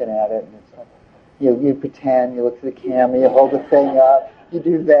 You're looking at it, and it's like, you pretend, you look to the camera, you hold the thing up, you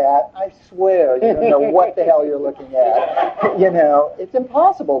do that. I swear, you don't know what the hell you're looking at. It's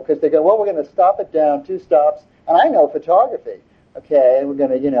impossible, because they go, well, we're going to stop it down 2 stops, and I know photography. Okay, and we're going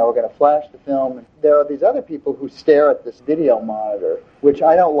to flash the film. And there are these other people who stare at this video monitor, which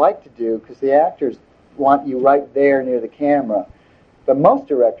I don't like to do, because the actors want you right there near the camera. But most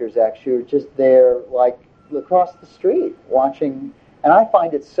directors actually are just there, like, across the street, watching. And I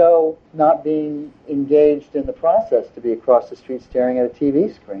find it so not being engaged in the process to be across the street staring at a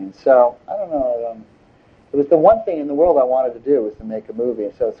TV screen. So, I don't know. It was the one thing in the world I wanted to do, was to make a movie,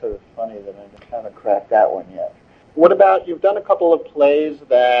 and so it's sort of funny that I haven't cracked that one yet. What about, you've done a couple of plays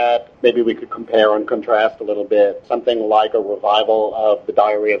that maybe we could compare and contrast a little bit, something like a revival of The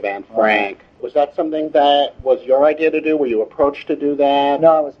Diary of Anne Frank. Was that something that was your idea to do? Were you approached to do that?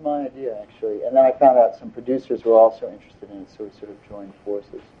 No, it was my idea, actually. And then I found out some producers were also interested in it, so we sort of joined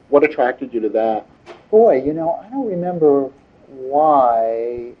forces. What attracted you to that? Boy, I don't remember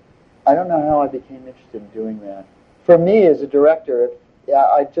why. I don't know how I became interested in doing that. For me, as a director,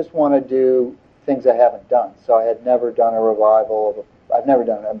 I just want to do things I haven't done. So I had never done a revival I've never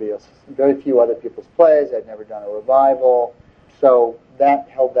done very few other people's plays. I'd never done a revival. So that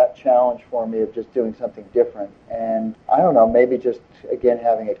held that challenge for me of just doing something different. And I don't know, maybe just, again,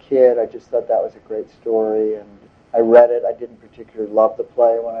 having a kid, I just thought that was a great story. And I read it. I didn't particularly love the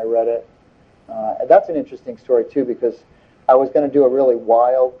play when I read it. And that's an interesting story, too, because I was going to do a really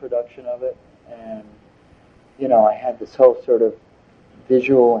wild production of it. And, I had this whole sort of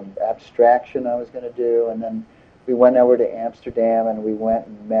visual and abstraction I was going to do. And then we went over to Amsterdam, and we went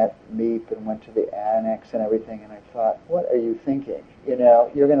and met Miep and went to the annex and everything, and I thought, what are you thinking? You're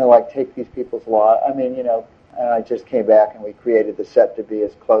going to, take these people's lives. And I just came back, and we created the set to be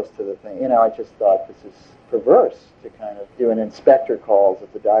as close to the thing. I just thought, this is perverse to kind of do an inspector calls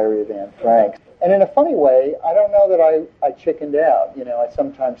at the Diary of Anne Frank. And in a funny way, I don't know that I chickened out. I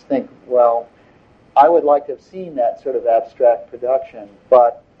sometimes think, well, I would like to have seen that sort of abstract production,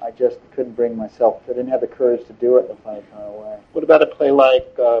 but I just couldn't bring myself. I didn't have the courage to do it in a funny kind of way. What about a play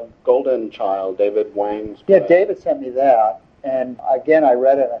like Golden Child, David Wang's play? Yeah, David sent me that, and again, I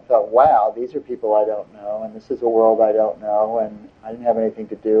read it and I thought, wow, these are people I don't know, and this is a world I don't know, and I didn't have anything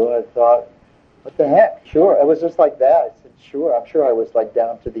to do, and I thought, what the heck? Sure, it was just like that. I said, sure. I'm sure I was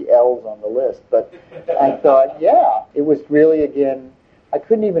down to the L's on the list, but I thought, yeah, it was really, again, I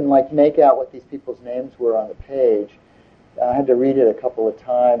couldn't even make out what these people's names were on the page. I had to read it a couple of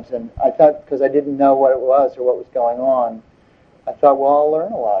times, and I thought, because I didn't know what it was or what was going on, I thought, well, I'll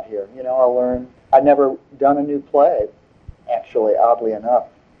learn a lot here. I'll learn. I'd never done a new play, actually, oddly enough.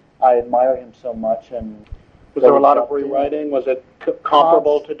 I admire him so much. And was there a lot of rewriting? Was it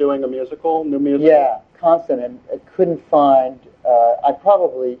comparable to doing a new musical? Yeah, constant, and I couldn't find. I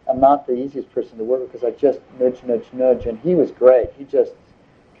probably am not the easiest person to work with because I just nudge, and he was great. He just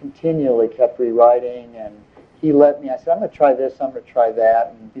continually kept rewriting, and he let me. I said, I'm going to try this, I'm going to try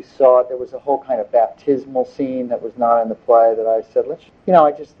that, and he saw it. There was a whole kind of baptismal scene that was not in the play that I said,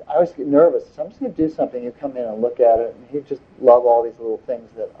 I always get nervous. So I'm just going to do something. You come in and look at it, and he just loved all these little things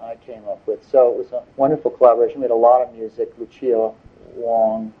that I came up with. So it was a wonderful collaboration. We had a lot of music. Lucia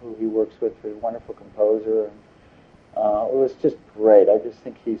Wong, who he works with, is a wonderful composer, and it was just great. I just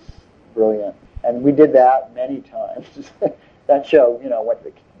think he's brilliant. And we did that many times. That show, went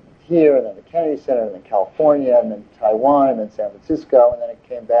to here, and then the Kennedy Center, and then California, and then Taiwan, and then San Francisco, and then it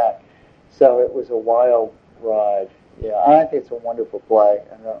came back. So it was a wild ride. Yeah, I think it's a wonderful play.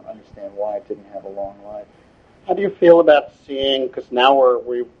 I don't understand why it didn't have a long life. How do you feel about seeing, because now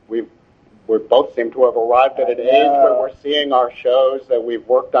we both seem to have arrived at an age where we're seeing our shows that we've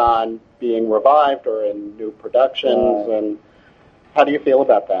worked on being revived or in new productions, and how do you feel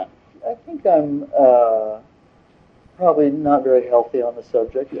about that? I think I'm probably not very healthy on the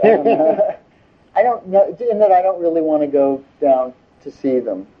subject. I don't know, in that I don't really want to go down to see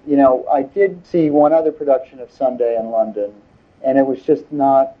them. I did see one other production of Sunday in London, and it was just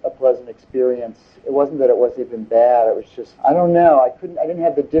not a pleasant experience. It wasn't that it was even bad. It was just, I don't know. I didn't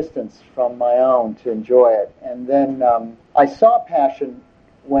have the distance from my own to enjoy it. And then I saw Passion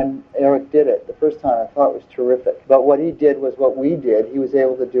when Eric did it. The first time I thought it was terrific. But what he did was what we did. He was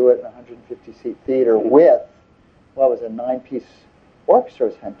able to do it in a 150-seat theater with, a 9-piece orchestra. It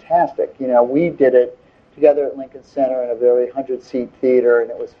was fantastic. We did it together at Lincoln Center in a very 100-seat theater, and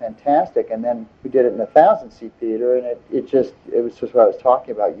it was fantastic. And then we did it in a 1,000-seat theater, and it was just what I was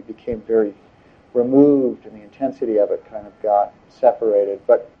talking about. You became very removed, and the intensity of it kind of got separated.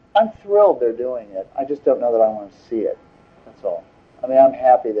 But I'm thrilled they're doing it. I just don't know that I want to see it. That's all. I'm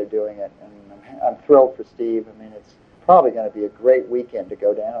happy they're doing it, and I'm thrilled for Steve. It's probably going to be a great weekend to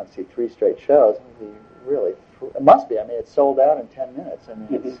go down and see 3 straight shows. It must be. It's sold out in 10 minutes.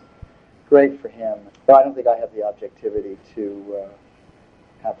 It's great for him. But I don't think I have the objectivity to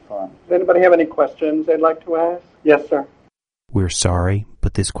have fun. Does anybody have any questions they'd like to ask? Yes, sir. We're sorry,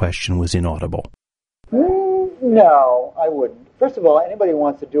 but this question was inaudible. No, I wouldn't. First of all, anybody who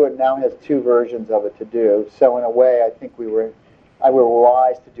wants to do it now has 2 versions of it to do. So in a way, I think I were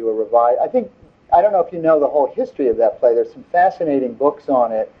wise to do a revise. I don't know if you know the whole history of that play. There's some fascinating books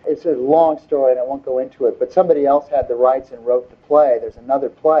on it. It's a long story, and I won't go into it, but somebody else had the rights and wrote the play. There's another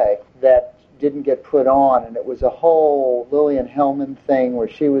play that didn't get put on, and it was a whole Lillian Hellman thing where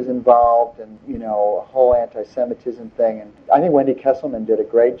she was involved, and a whole anti-Semitism thing. And I think Wendy Kesselman did a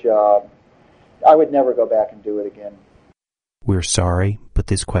great job. I would never go back and do it again. We're sorry, but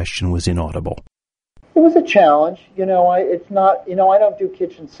this question was inaudible. It was a challenge. It's not. I don't do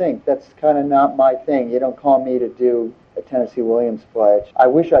kitchen sink. That's kind of not my thing. You don't call me to do a Tennessee Williams play. I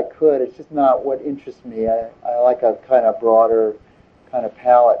wish I could. It's just not what interests me. I like a kind of broader kind of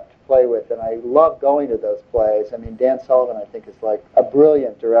palette to play with, and I love going to those plays. I mean, Dan Sullivan, I think, is like a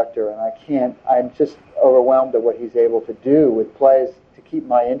brilliant director, and I'm just overwhelmed at what he's able to do with plays to keep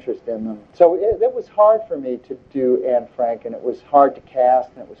my interest in them. So it was hard for me to do Anne Frank, and it was hard to cast,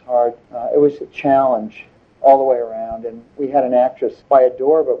 and it was hard. It was a challenge all the way around, and we had an actress who I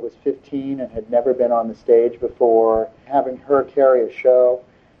adore but was 15 and had never been on the stage before. Having her carry a show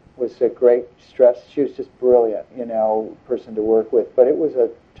was a great stress. She was just brilliant, person to work with, but it was a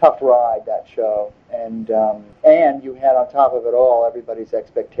tough ride, that show, and you had on top of it all everybody's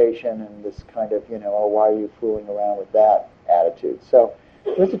expectation and this kind of, why are you fooling around with that attitude? So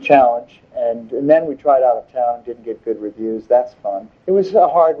it was a challenge, and then we tried out of town and didn't get good reviews. That's fun. It was a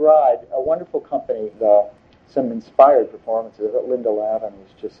hard ride, a wonderful company, though. Some inspired performances. Linda Lavin was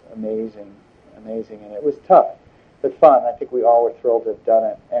just amazing, and it was tough, but fun. I think we all were thrilled to have done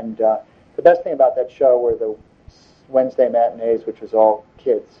it, and the best thing about that show were the Wednesday matinees, which was all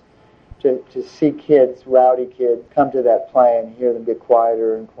kids. To see kids, rowdy kids, come to that play and hear them get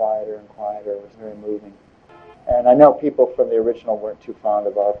quieter and quieter and quieter was very moving. And I know people from the original weren't too fond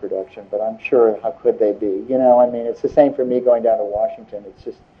of our production, but I'm sure, how could they be? It's the same for me going down to Washington. It's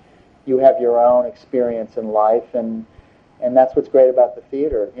just, you have your own experience in life, and that's what's great about the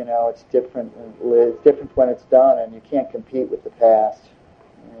theater. It's different. It's different when it's done, and you can't compete with the past.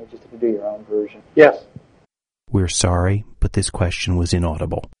 You just have to do your own version. Yes. We're sorry, but this question was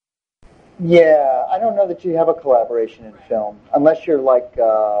inaudible. Yeah, I don't know that you have a collaboration in film, unless you're like, who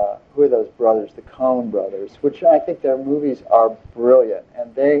are those brothers, the Coen brothers, which I think their movies are brilliant,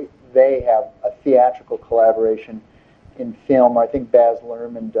 and they have a theatrical collaboration in film. I think Baz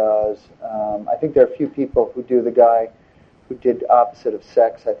Luhrmann does. I think there are a few people who do. The guy who did Opposite of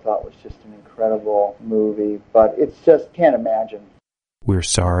Sex, I thought, was just an incredible movie, but it's just, can't imagine. We're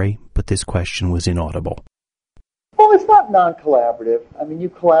sorry, but this question was inaudible. Well, it's not non-collaborative. I mean, you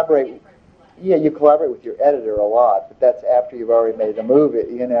collaborate with your editor a lot, but that's after you've already made the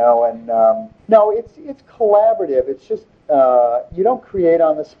movie, and no, it's collaborative. It's just, you don't create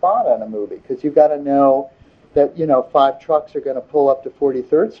on the spot on a movie, because you've got to know that, 5 trucks are going to pull up to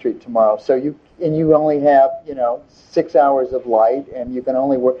 43rd Street tomorrow. So you only have, 6 hours of light, and you can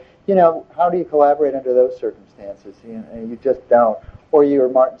only work, how do you collaborate under those circumstances? You just don't. Or you're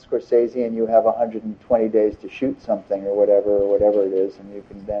Martin Scorsese and you have 120 days to shoot something or whatever it is, and you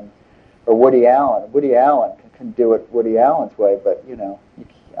can then, or Woody Allen. Woody Allen can do it Woody Allen's way, but,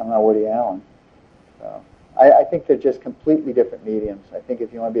 I'm not Woody Allen. So I think they're just completely different mediums. I think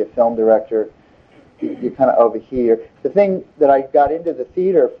if you want to be a film director, you kind of over here. The thing that I got into the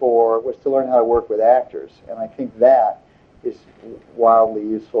theater for was to learn how to work with actors, and I think that is wildly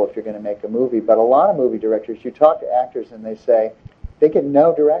useful if you're going to make a movie. But a lot of movie directors, you talk to actors and they say they get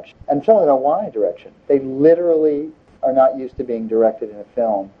no direction, and some of them don't want any direction. They literally are not used to being directed in a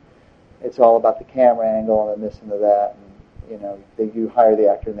film. It's all about the camera angle and this and that, and you hire the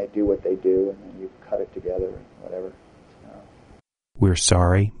actor and they do what they do, and then you cut it together and whatever. We're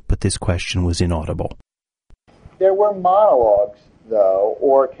sorry, but this question was inaudible. There were monologues, though,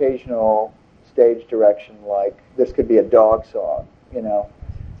 or occasional stage direction, like this could be a dog song,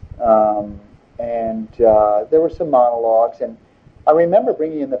 and there were some monologues, and I remember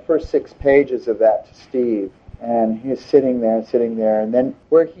bringing in the first 6 pages of that to Steve, and he was sitting there, and then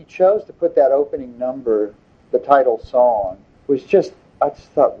where he chose to put that opening number, the title song, was just, I just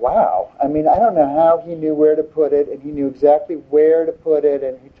thought, wow. I mean, I don't know how he knew where to put it, and he knew exactly where to put it,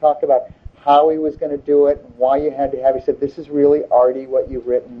 and he talked about how he was going to do it and why you had to have. He said, this is really arty, what you've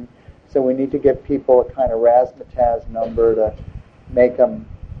written, so we need to give people a kind of razzmatazz number to make them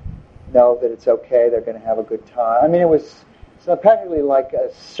know that it's okay, they're going to have a good time. I mean, it was practically like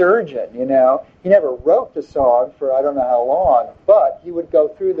a surgeon, He never wrote the song for I don't know how long, but he would go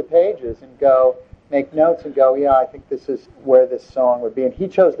through the pages and go, make notes and go, yeah, I think this is where this song would be. And he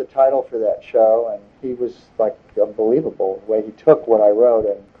chose the title for that show, and he was like unbelievable the way he took what I wrote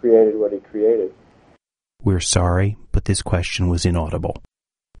and created what he created. We're sorry, but this question was inaudible.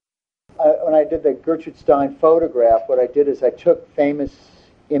 When I did the Gertrude Stein photograph, what I did is I took famous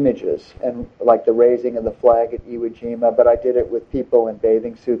images, and like the raising of the flag at Iwo Jima, but I did it with people in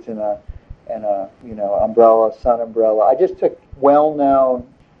bathing suits and a umbrella, sun umbrella. I just took well-known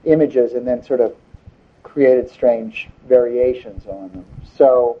images and then sort of created strange variations on them.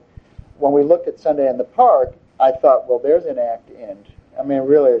 So when we looked at Sunday in the Park, I thought, well, there's an act end. I mean,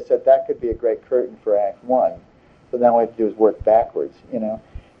 really, I said that could be a great curtain for Act 1. So then all we have to do is work backwards, you know.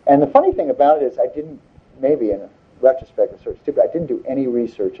 And the funny thing about it is I didn't, maybe in retrospect, it's sort of stupid, I didn't do any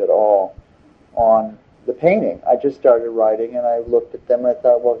research at all on the painting. I just started writing, and I looked at them, and I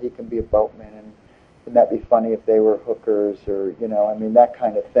thought, well, he can be a boatman, and wouldn't that be funny if they were hookers, or, you know, I mean, that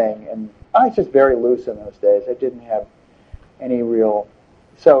kind of thing. And I was just very loose in those days. I didn't have any real...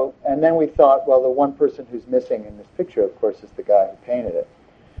 So, and then we thought, well, the one person who's missing in this picture, of course, is the guy who painted it.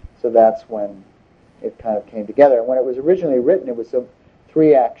 So that's when it kind of came together. And when it was originally written, it was a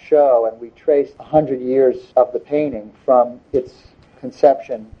 3-act show, and we traced 100 years of the painting from its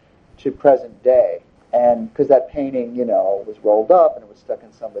conception to present day. And because that painting, you know, was rolled up, and it was stuck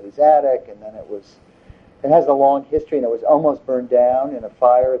in somebody's attic, and then it has a long history, and it was almost burned down in a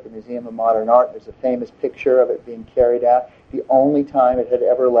fire at the Museum of Modern Art. There's a famous picture of it being carried out. The only time it had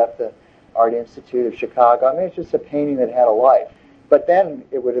ever left the Art Institute of Chicago. I mean, it's just a painting that had a life. But then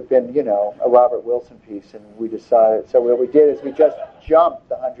it would have been, you know, a Robert Wilson piece, and we decided. So what we did is we just jumped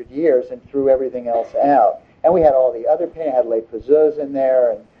the 100 years and threw everything else out. And we had all the other paintings. I had Les Poseuses in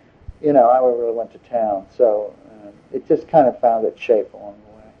there, and, you know, I really went to town. So it just kind of found its shape along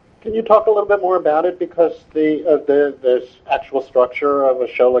the way. Can you talk a little bit more about it? Because the actual structure of a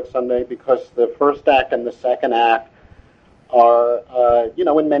show like Sunday, because the first act and the second act are, you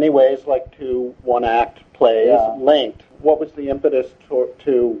know, in many ways like two one-act plays linked. What was the impetus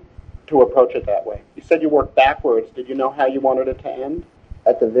to approach it that way? You said you worked backwards. Did you know how you wanted it to end?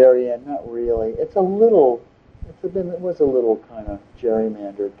 At the very end, not really. It was a little kind of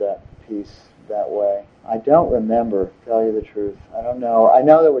gerrymandered, that piece, that way. I don't remember, to tell you the truth. I don't know. I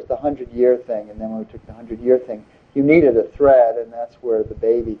know there was the 100-year thing, and then when we took the 100-year thing, you needed a thread, and that's where the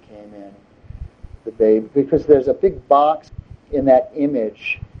baby came in. The baby, because there's a big box in that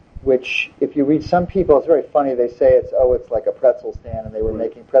image, which, if you read, some people, it's very funny, they say it's like a pretzel stand, and they were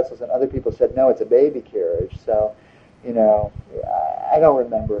making pretzels, and other people said, no, it's a baby carriage. So, you know, I don't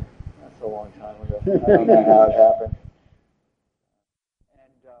remember. That's a long time ago. I don't know how it happened.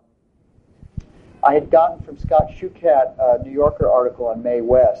 And I had gotten from Scott Shukat a New Yorker article on Mae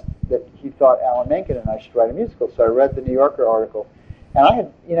West that he thought Alan Menken and I should write a musical. So I read the New Yorker article. And I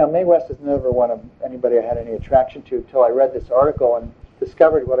had, you know, Mae West is never one of anybody I had any attraction to until I read this article and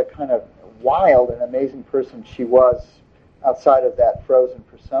discovered what a kind of wild and amazing person she was outside of that frozen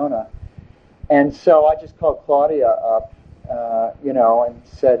persona. And so I just called Claudia up, you know, and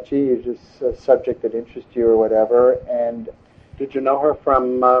said, gee, is this a subject that interests you or whatever? And did you know her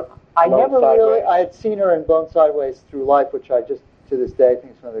from I never Sideways? really, I had seen her in Blown Sideways Through Life, which I just, to this day,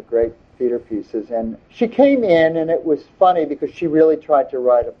 think is one of the great theater pieces. And she came in, and it was funny because she really tried to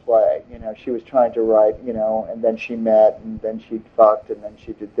write a play. You know, she was trying to write, you know, and then she met, and then she fucked, and then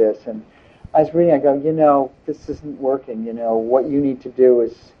she did this. And I was reading, I go, you know, this isn't working. You know, what you need to do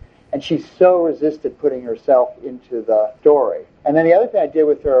is... And she so resisted putting herself into the story. And then the other thing I did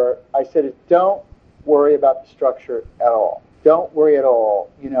with her, I said, is don't worry about the structure at all. Don't worry at all.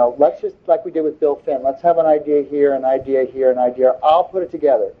 You know, let's just, like we did with Bill Finn, let's have an idea here, an idea here, an idea. I'll put it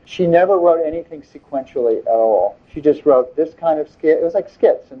together. She never wrote anything sequentially at all. She just wrote this kind of skit. It was like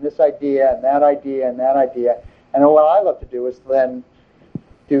skits, and this idea, and that idea, and that idea. And then what I love to do is then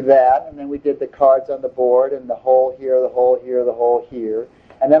do that, and then we did the cards on the board, and the hole here, the hole here, the hole here.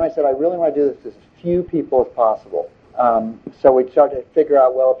 And then I said, I really want to do this with as few people as possible. So we started to figure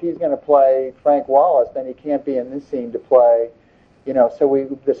out, well, if he's going to play Frank Wallace, then he can't be in this scene to play, you know. So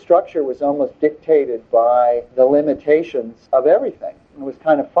the structure was almost dictated by the limitations of everything. It was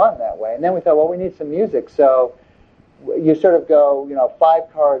kind of fun that way. And then we thought, well, we need some music. So you sort of go, you know,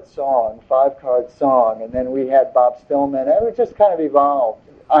 5-card song, and then we had Bob Stillman. And it just kind of evolved.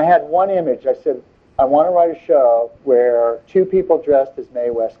 I had one image. I said, I want to write a show where 2 people dressed as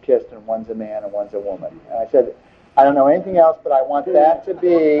Mae West kissed, and one's a man and one's a woman. And I said, I don't know anything else, but I want that to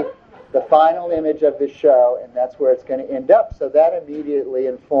be the final image of this show, and that's where it's going to end up. So that immediately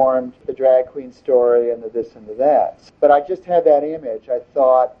informed the drag queen story and the this and the that. But I just had that image. I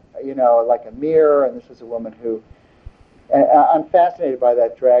thought, you know, like a mirror, and this is a woman who... And I'm fascinated by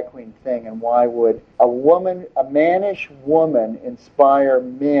that drag queen thing, and why would a mannish woman inspire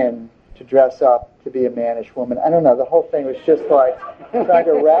men to dress up to be a mannish woman? I don't know. The whole thing was just like trying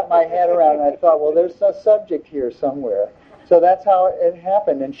to wrap my head around, and I thought, well, there's a subject here somewhere. So that's how it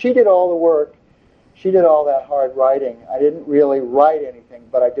happened. And she did all the work. She did all that hard writing. I didn't really write anything,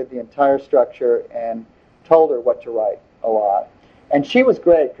 but I did the entire structure and told her what to write a lot. And she was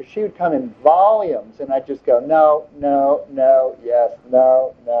great because she would come in volumes, and I'd just go, no, no, no, yes,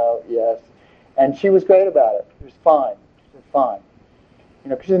 no, no, yes. And she was great about it. It was fine. It was fine.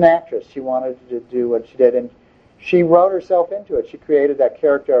 Because she's an actress. She wanted to do what she did, and she wrote herself into it. She created that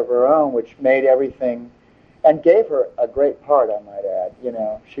character of her own, which made everything, and gave her a great part, I might add.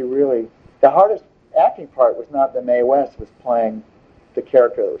 She really, the hardest acting part was not that Mae West was playing the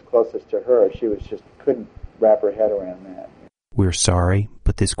character that was closest to her. She was just couldn't wrap her head around that. We're sorry,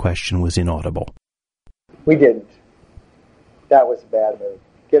 but this question was inaudible. We didn't. That was a bad move.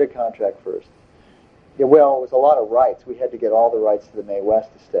 Get a contract first. Yeah, well, it was a lot of rights. We had to get all the rights to the Mae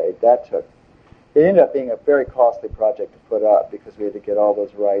West estate. It ended up being a very costly project to put up because we had to get all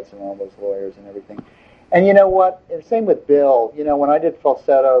those rights and all those lawyers and everything. And you know what? Same with Bill. When I did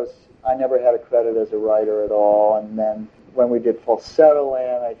Falsettos, I never had a credit as a writer at all. And then when we did Falsetto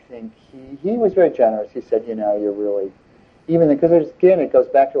Land, I think he was very generous. He said, you're really... Even because, again, it goes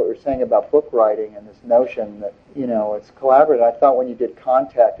back to what we were saying about book writing and this notion that, it's collaborative. I thought when you did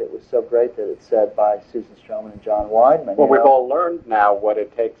Contact, it was so great that it said by Susan Stroman and John Weidman. Well, we've all learned now what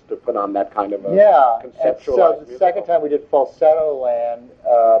it takes to put on that kind of a conceptual. So the second time we did Falsetto Land,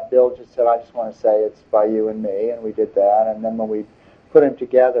 Bill just said, I just want to say it's by you and me, and we did that. And then when we put them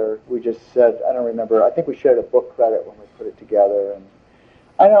together, we just said, I don't remember, I think we shared a book credit when we put it together. And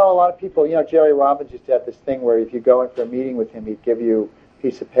I know a lot of people, Jerry Robbins used to have this thing where if you go in for a meeting with him, he'd give you a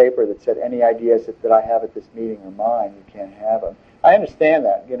piece of paper that said, any ideas that I have at this meeting are mine, you can't have them. I understand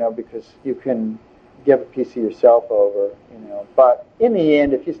that, because you can give a piece of yourself over, But in the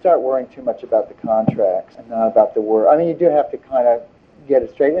end, if you start worrying too much about the contracts and not about the work, you do have to kind of get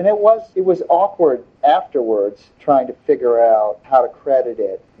it straight. And it was awkward afterwards trying to figure out how to credit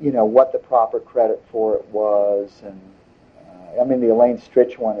it, what the proper credit for it was, and the Elaine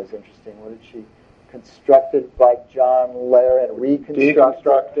Stritch one is interesting. What did she... Constructed by John Lair and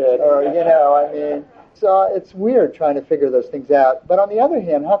reconstructed. Or, So it's weird trying to figure those things out. But on the other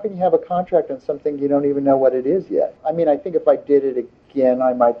hand, how can you have a contract on something you don't even know what it is yet? I think if I did it again,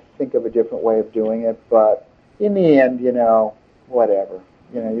 I might think of a different way of doing it. But in the end, whatever.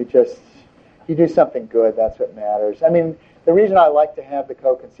 You do something good. That's what matters. The reason I like to have the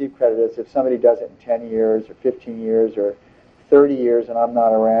co-conceived credit is if somebody does it in 10 years or 15 years or 30 years and I'm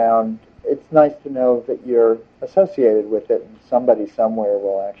not around, it's nice to know that you're associated with it and somebody somewhere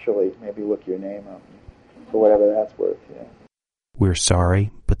will actually maybe look your name up for whatever that's worth. Yeah. We're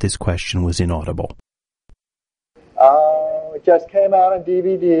sorry, but this question was inaudible. It just came out on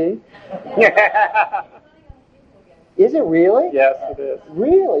DVD. Is it really? Yes, it is.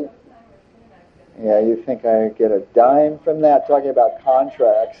 Really? Yeah, you think I get a dime from that, talking about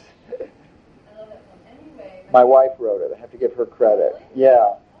contracts. My wife wrote it. I have to give her credit.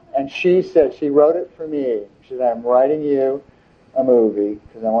 Yeah. And she said, she wrote it for me. She said, I'm writing you a movie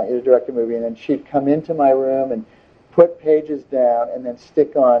because I want you to direct a movie. And then she'd come into my room and put pages down and then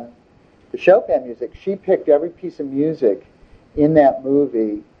stick on the Chopin music. She picked every piece of music in that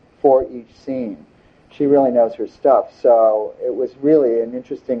movie for each scene. She really knows her stuff. So it was really an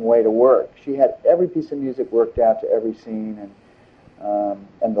interesting way to work. She had every piece of music worked out to every scene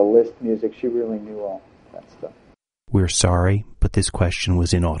and the list music. She really knew all that stuff. We're sorry, but this question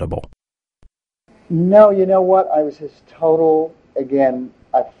was inaudible. No, you know what? I was just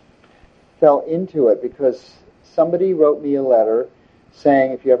I fell into it because somebody wrote me a letter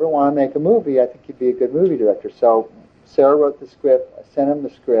saying, if you ever want to make a movie, I think you'd be a good movie director. So Sarah wrote the script. I sent him the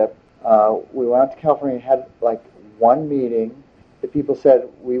script. We went out to California and had one meeting. The people said,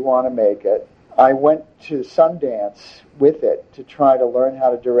 we want to make it. I went to Sundance with it to try to learn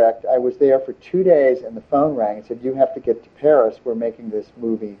how to direct. I was there for 2 days and the phone rang and said, you have to get to Paris. We're making this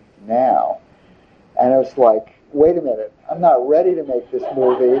movie now. And I was like, wait a minute. I'm not ready to make this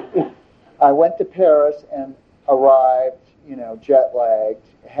movie. I went to Paris and arrived, jet-lagged.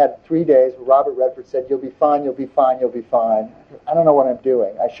 Had 3 days where Robert Redford said, you'll be fine, you'll be fine, you'll be fine. I don't know what I'm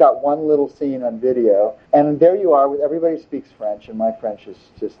doing. I shot one little scene on video. And there you are, with everybody speaks French, and my French is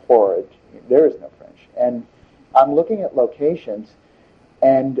just horrid. There is no French. And I'm looking at locations,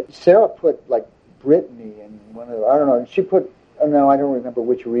 and Sarah put, Brittany and I don't know, and she put, I don't remember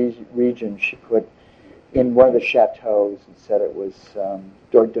which region she put in one of the chateaus and said it was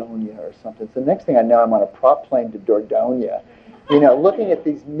Dordogne or something. So the next thing I know, I'm on a prop plane to Dordogne, looking at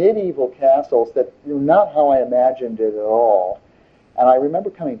these medieval castles that were not how I imagined it at all. And I remember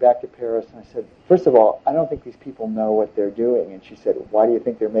coming back to Paris and I said, first of all, I don't think these people know what they're doing. And she said, why do you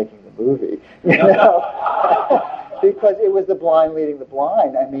think they're making the movie? Because it was the blind leading the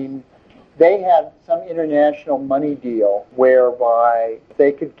blind. They had some international money deal whereby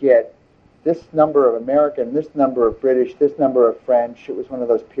they could get this number of American, this number of British, this number of French. It was one of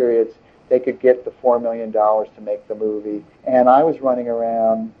those periods they could get the $4 million to make the movie. And I was running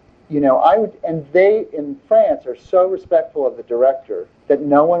around, and they in France are so respectful of the director that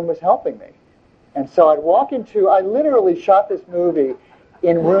no one was helping me. And so I literally shot this movie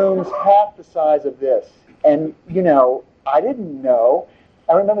in rooms half the size of this. And, I didn't know.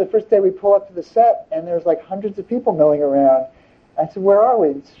 I remember the first day we pull up to the set, and there's like hundreds of people milling around. I said, "Where are we?"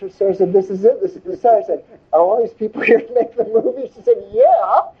 And Sarah said, "This is it. This is the set." I said, "Are all these people here to make the movie?" She said,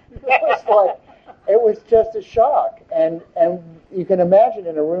 "Yeah." It was just a shock. And you can imagine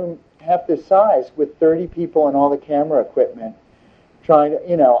in a room half this size with 30 people and all the camera equipment trying to,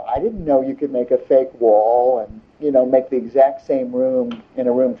 I didn't know you could make a fake wall and, make the exact same room in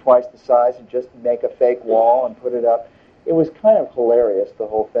a room twice the size and just make a fake wall and put it up. It was kind of hilarious, the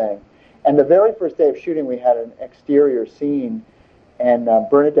whole thing. And the very first day of shooting, we had an exterior scene, and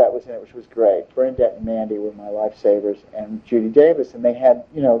Bernadette was in it, which was great. Bernadette and Mandy were my lifesavers, and Judy Davis, and they had,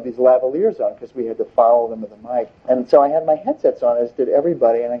 these lavaliers on because we had to follow them with a mic. And so I had my headsets on, as did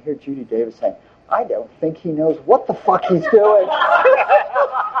everybody, and I hear Judy Davis saying, "I don't think he knows what the fuck he's doing."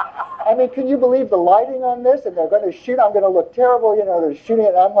 I mean, can you believe the lighting on this? And they're going to shoot. I'm going to look terrible. They're shooting it.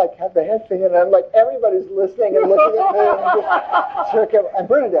 And I'm like, have the head thing, and I'm like, everybody's listening and looking at me. And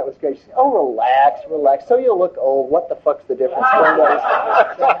Bernadette was great. She said, "Oh, relax. So you'll look old. What the fuck's the difference?"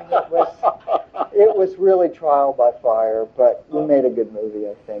 It was really trial by fire, but we made a good movie,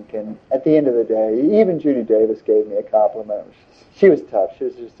 I think. And at the end of the day, even Judy Davis gave me a compliment. She was tough. She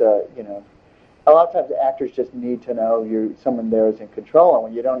was just, a lot of times actors just need to know someone there is in control, and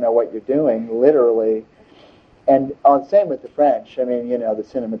when you don't know what you're doing, literally, and same with the French, the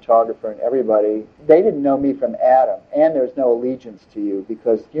cinematographer and everybody, they didn't know me from Adam, and there's no allegiance to you,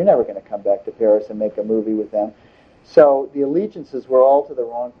 because you're never going to come back to Paris and make a movie with them. So the allegiances were all to the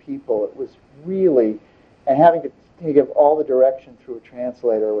wrong people. It was really, and having to give all the direction through a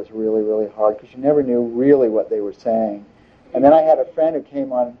translator was really, really hard, because you never knew really what they were saying. And then I had a friend who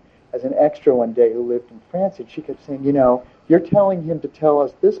came on as an extra one day who lived in France, and she kept saying, "You're telling him to tell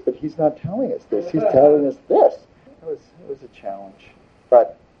us this, but he's not telling us this. He's telling us this." It was a challenge,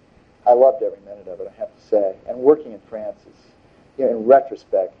 but I loved every minute of it, I have to say. And working in France is, in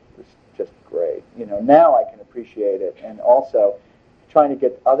retrospect, was just great. Now I can appreciate it, and also trying to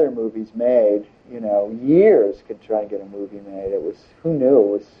get other movies made. Years could try and get a movie made. It was, who knew? It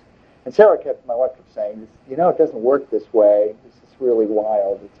was, and my wife kept saying, "It doesn't work this way. Really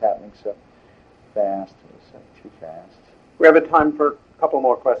wild. It's happening so fast. It was too fast." We have a time for a couple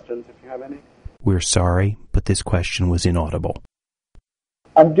more questions, if you have any. We're sorry, but this question was inaudible.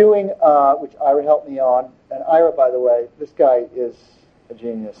 I'm doing, which Ira helped me on, and Ira, by the way, this guy is a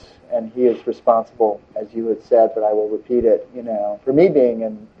genius, and he is responsible, as you had said, but I will repeat it, for me being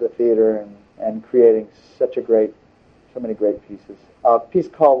in the theater and creating so many great pieces. A piece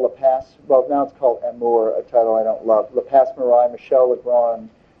called La Passe, well, now it's called Amour, a title I don't love. La Passe Muraille, Michel Legrand,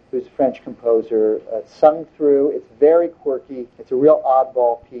 who's a French composer, sung through. It's very quirky. It's a real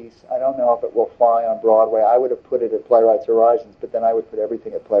oddball piece. I don't know if it will fly on Broadway. I would have put it at Playwrights Horizons, but then I would put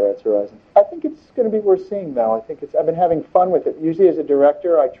everything at Playwrights Horizons. I think it's going to be worth seeing, though. I've been having fun with it. Usually as a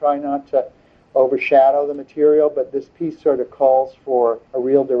director, I try not to overshadow the material, but this piece sort of calls for a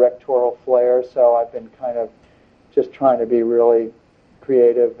real directorial flair, so I've been kind of just trying to be really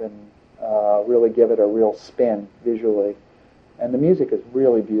creative and really give it a real spin visually. And the music is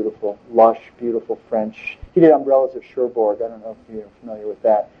really beautiful, lush, beautiful French. He did Umbrellas of Cherbourg. I don't know if you're familiar with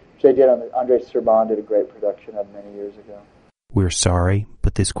that. Which they did André Serban did a great production of many years ago. We're sorry,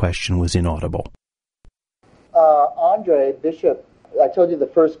 but this question was inaudible. Andre Bishop, I told you the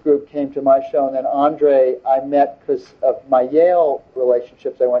first group came to my show, and then Andre I met because of my Yale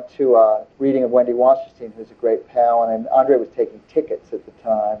relationships. I went to a reading of Wendy Wasserstein, who's a great pal, and Andre was taking tickets at the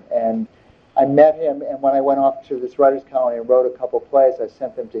time. And I met him, and when I went off to this writer's colony and wrote a couple plays, I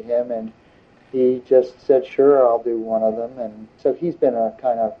sent them to him, and he just said, "Sure, I'll do one of them." And so he's been a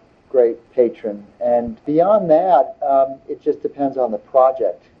kind of great patron. And beyond that, it just depends on the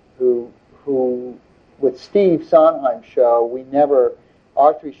project. With Steve Sondheim's show,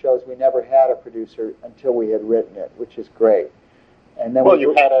 our three shows, we never had a producer until we had written it, which is great. And then we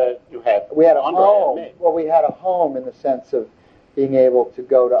had a home. Well, we had a home in the sense of being able to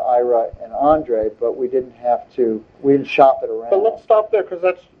go to Ira and Andre, but we didn't shop it around. But let's stop there, because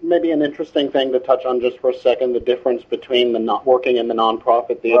that's maybe an interesting thing to touch on just for a second, the difference between working in the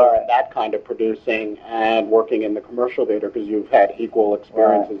nonprofit theater and that kind of producing and working in the commercial theater, because you've had equal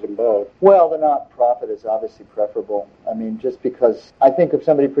experiences in both. Well, the not-profit is obviously preferable. I mean, just because I think if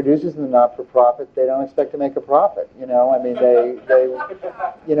somebody produces in the not-for-profit, they don't expect to make a profit, I mean,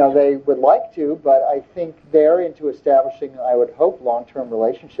 they would like to, but I think they're into establishing, I would hope, long-term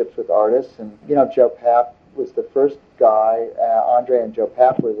relationships with artists. And, Joe Papp was the first guy. Andre and Joe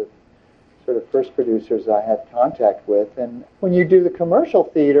Papp were the sort of first producers I had contact with. And when you do the commercial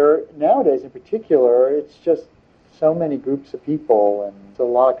theater, nowadays in particular, it's just so many groups of people, and it's a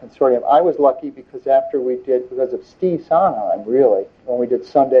lot of consortium. I was lucky because because of Steve Sondheim, really, when we did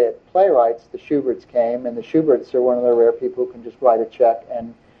Sunday at Playwrights, the Schuberts came, and the Schuberts are one of the rare people who can just write a check,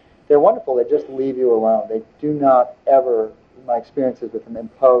 and they're wonderful. They just leave you alone. They do not ever, in my experiences with them,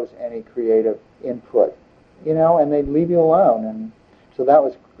 impose any creative input, and they leave you alone, and so that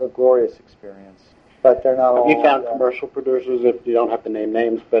was a glorious experience. But they're not all... Have you found commercial producers, if you don't have to name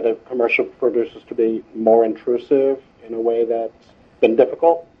names, but commercial producers to be more intrusive in a way that's been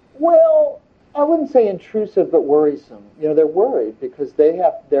difficult? Well, I wouldn't say intrusive, but worrisome. They're worried because they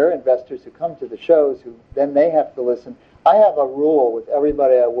have their investors who come to the shows, who then they have to listen. I have a rule with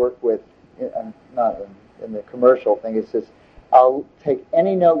everybody I work with, not in the commercial thing. It says, I'll take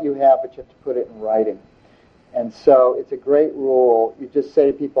any note you have, but you have to put it in writing. And so it's a great rule. You just say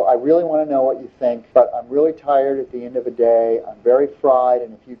to people, I really want to know what you think, but I'm really tired at the end of the day. I'm very fried,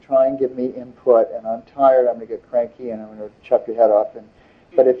 and if you try and give me input and I'm tired, I'm going to get cranky and I'm going to chop your head off.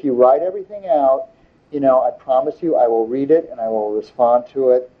 But if you write everything out, I promise you I will read it and I will respond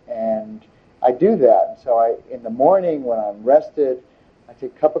to it. And I do that. And so in the morning when I'm rested, I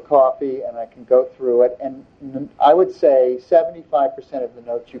take a cup of coffee and I can go through it. And I would say 75% of the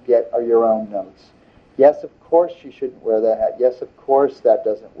notes you get are your own notes. Yes, of course you shouldn't wear that hat. Yes, of course that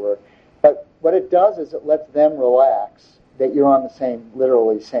doesn't work. But what it does is it lets them relax that you're on the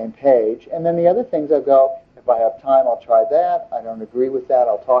literally same page. And then the other things I go, if I have time, I'll try that. I don't agree with that.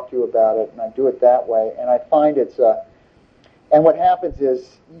 I'll talk to you about it. And I do it that way. And I find and what happens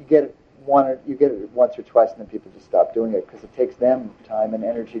is you get it once or twice and then people just stop doing it because it takes them time and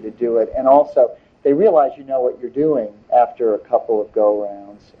energy to do it. And also, they realize you know what you're doing after a couple of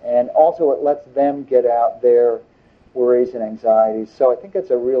go-rounds. And also it lets them get out their worries and anxieties. So I think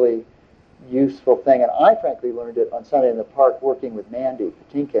it's a really useful thing. And I frankly learned it on Sunday in the Park working with Mandy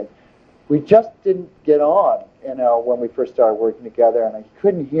Patinkin. We just didn't get on, when we first started working together. And he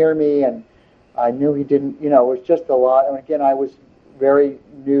couldn't hear me, and I knew he didn't, it was just a lot. And again, I was very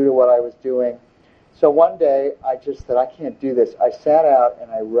new to what I was doing. So one day, I just said, I can't do this. I sat out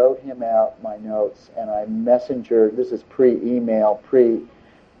and I wrote him out my notes, and I messengered. This is pre-email,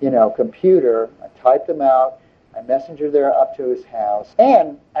 computer. I typed them out. I messengered there up to his house.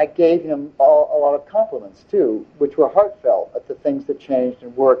 And I gave him a lot of compliments, too, which were heartfelt at the things that changed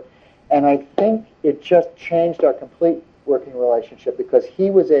and worked. And I think it just changed our complete working relationship because he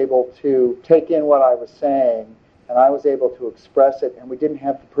was able to take in what I was saying, and I was able to express it, and we didn't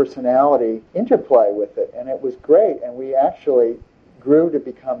have the personality interplay with it, and it was great, and we actually grew to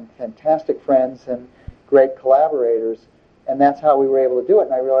become fantastic friends and great collaborators, and that's how we were able to do it,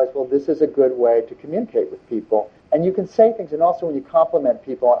 and I realized, well, this is a good way to communicate with people, and you can say things, and also when you compliment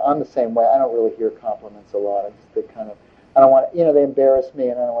people, I'm the same way, I don't really hear compliments a lot, I don't want to, they embarrass me,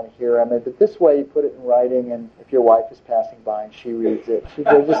 and I don't want to hear them, but this way you put it in writing, and if your wife is passing by and she reads it, she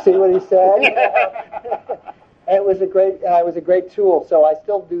goes, "You see what he said?" And it was a great tool. So I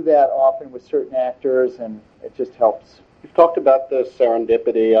still do that often with certain actors, and it just helps. You've talked about the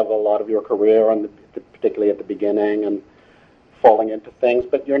serendipity of a lot of your career, and particularly at the beginning, and falling into things.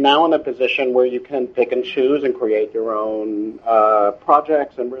 But you're now in a position where you can pick and choose and create your own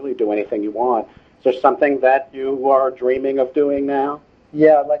projects and really do anything you want. Is there something that you are dreaming of doing now?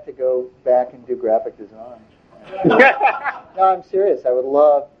 Yeah, I'd like to go back and do graphic design. No, I'm serious. I would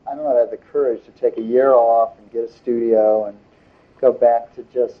love, I don't know, I have the courage to take a year off and get a studio and go back to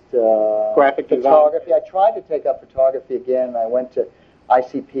just graphic photography. design. I tried to take up photography again, and I went to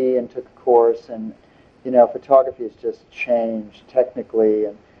ICP and took a course, and, photography has just changed technically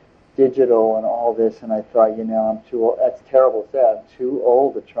and digital and all this, and I thought, I'm too old. That's terrible to say. I'm too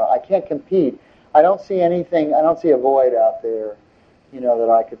old to try. I can't compete. I don't see anything, I don't see a void out there, that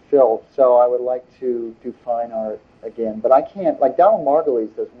I could fill. So I would like to do fine art again. But I can't, like Donald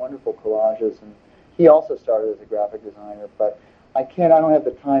Margulies does wonderful collages, and he also started as a graphic designer, but I don't have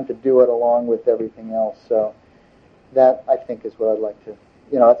the time to do it along with everything else. So that, I think, is what I'd like to,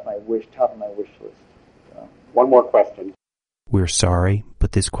 that's my top of my wish list. So. One more question. We're sorry,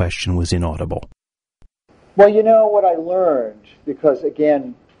 but this question was inaudible. Well, you know what I learned, because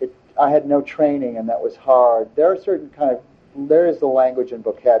again, I had no training and that was hard. There is the language and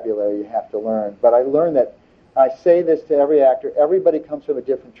vocabulary you have to learn, but I learned that, I say this to every actor, everybody comes from a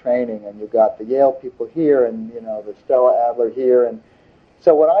different training, and you've got the Yale people here and, the Stella Adler here, and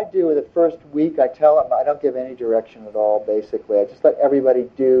so what I do the first week, I tell them, I don't give any direction at all, basically. I just let everybody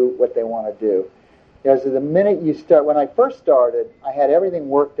do what they want to do. Because the minute you start, when I first started, I had everything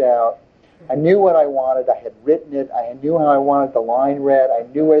worked out. I knew what I wanted. I had written it. I knew how I wanted the line read. I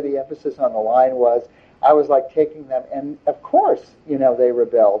knew where the emphasis on the line was. I was like taking them, and of course, they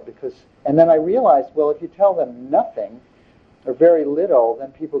rebelled and then I realized, well, if you tell them nothing or very little,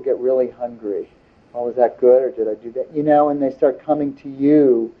 then people get really hungry. Oh, was that good, or did I do that? And they start coming to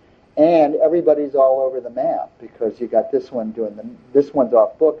you, and everybody's all over the map because you got this one this one's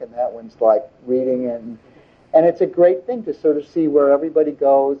off book, and that one's like reading, and it's a great thing to sort of see where everybody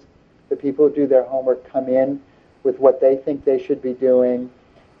goes. The people who do their homework come in with what they think they should be doing,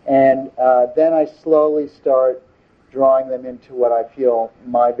 and then I slowly start drawing them into what I feel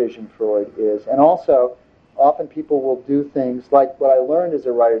my vision for it is. And also, often people will do things like what I learned as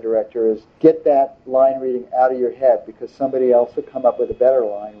a writer-director is get that line reading out of your head because somebody else will come up with a better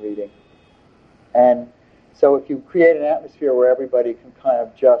line reading. And so if you create an atmosphere where everybody can kind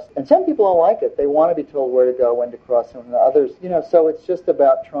of and some people don't like it. They want to be told where to go, when to cross, and others, so it's just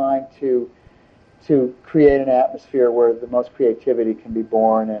about trying to create an atmosphere where the most creativity can be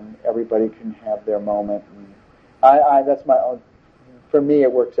born and everybody can have their moment. And that's my own. For me,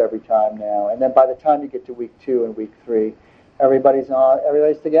 it works every time now. And then by the time you get to week 2 and week 3, everybody's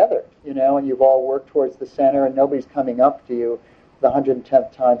together, and you've all worked towards the center, and nobody's coming up to you the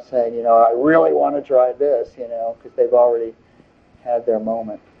 110th time saying, I really want to try this, because they've already had their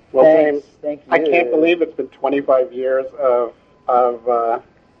moment. Well, Thanks. James, Thank you. I can't believe it's been 25 years of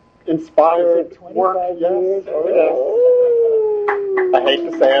inspired 25 work. years? Yes. Oh. I hate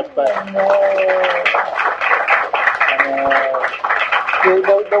to say it, but...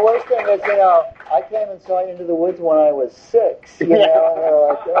 The worst thing is, I came and saw you Into the Woods when I was 6, and they're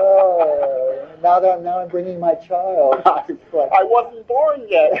like, oh, now I'm bringing my child. I wasn't born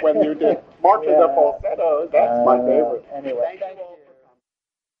yet when you did Marches of Falsetto. That's my favorite. Anyway, thank you.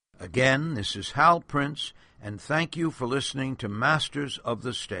 Again, this is Hal Prince, and thank you for listening to Masters of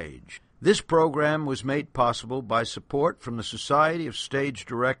the Stage. This program was made possible by support from the Society of Stage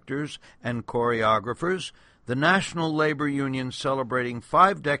Directors and Choreographers, the National Labor Union celebrating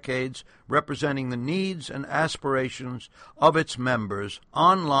 5 decades representing the needs and aspirations of its members,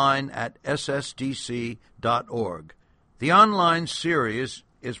 online at ssdc.org. The online series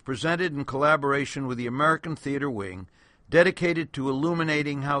is presented in collaboration with the American Theater Wing, dedicated to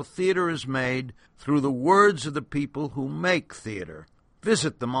illuminating how theater is made through the words of the people who make theater.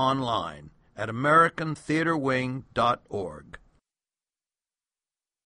 Visit them online at americantheaterwing.org.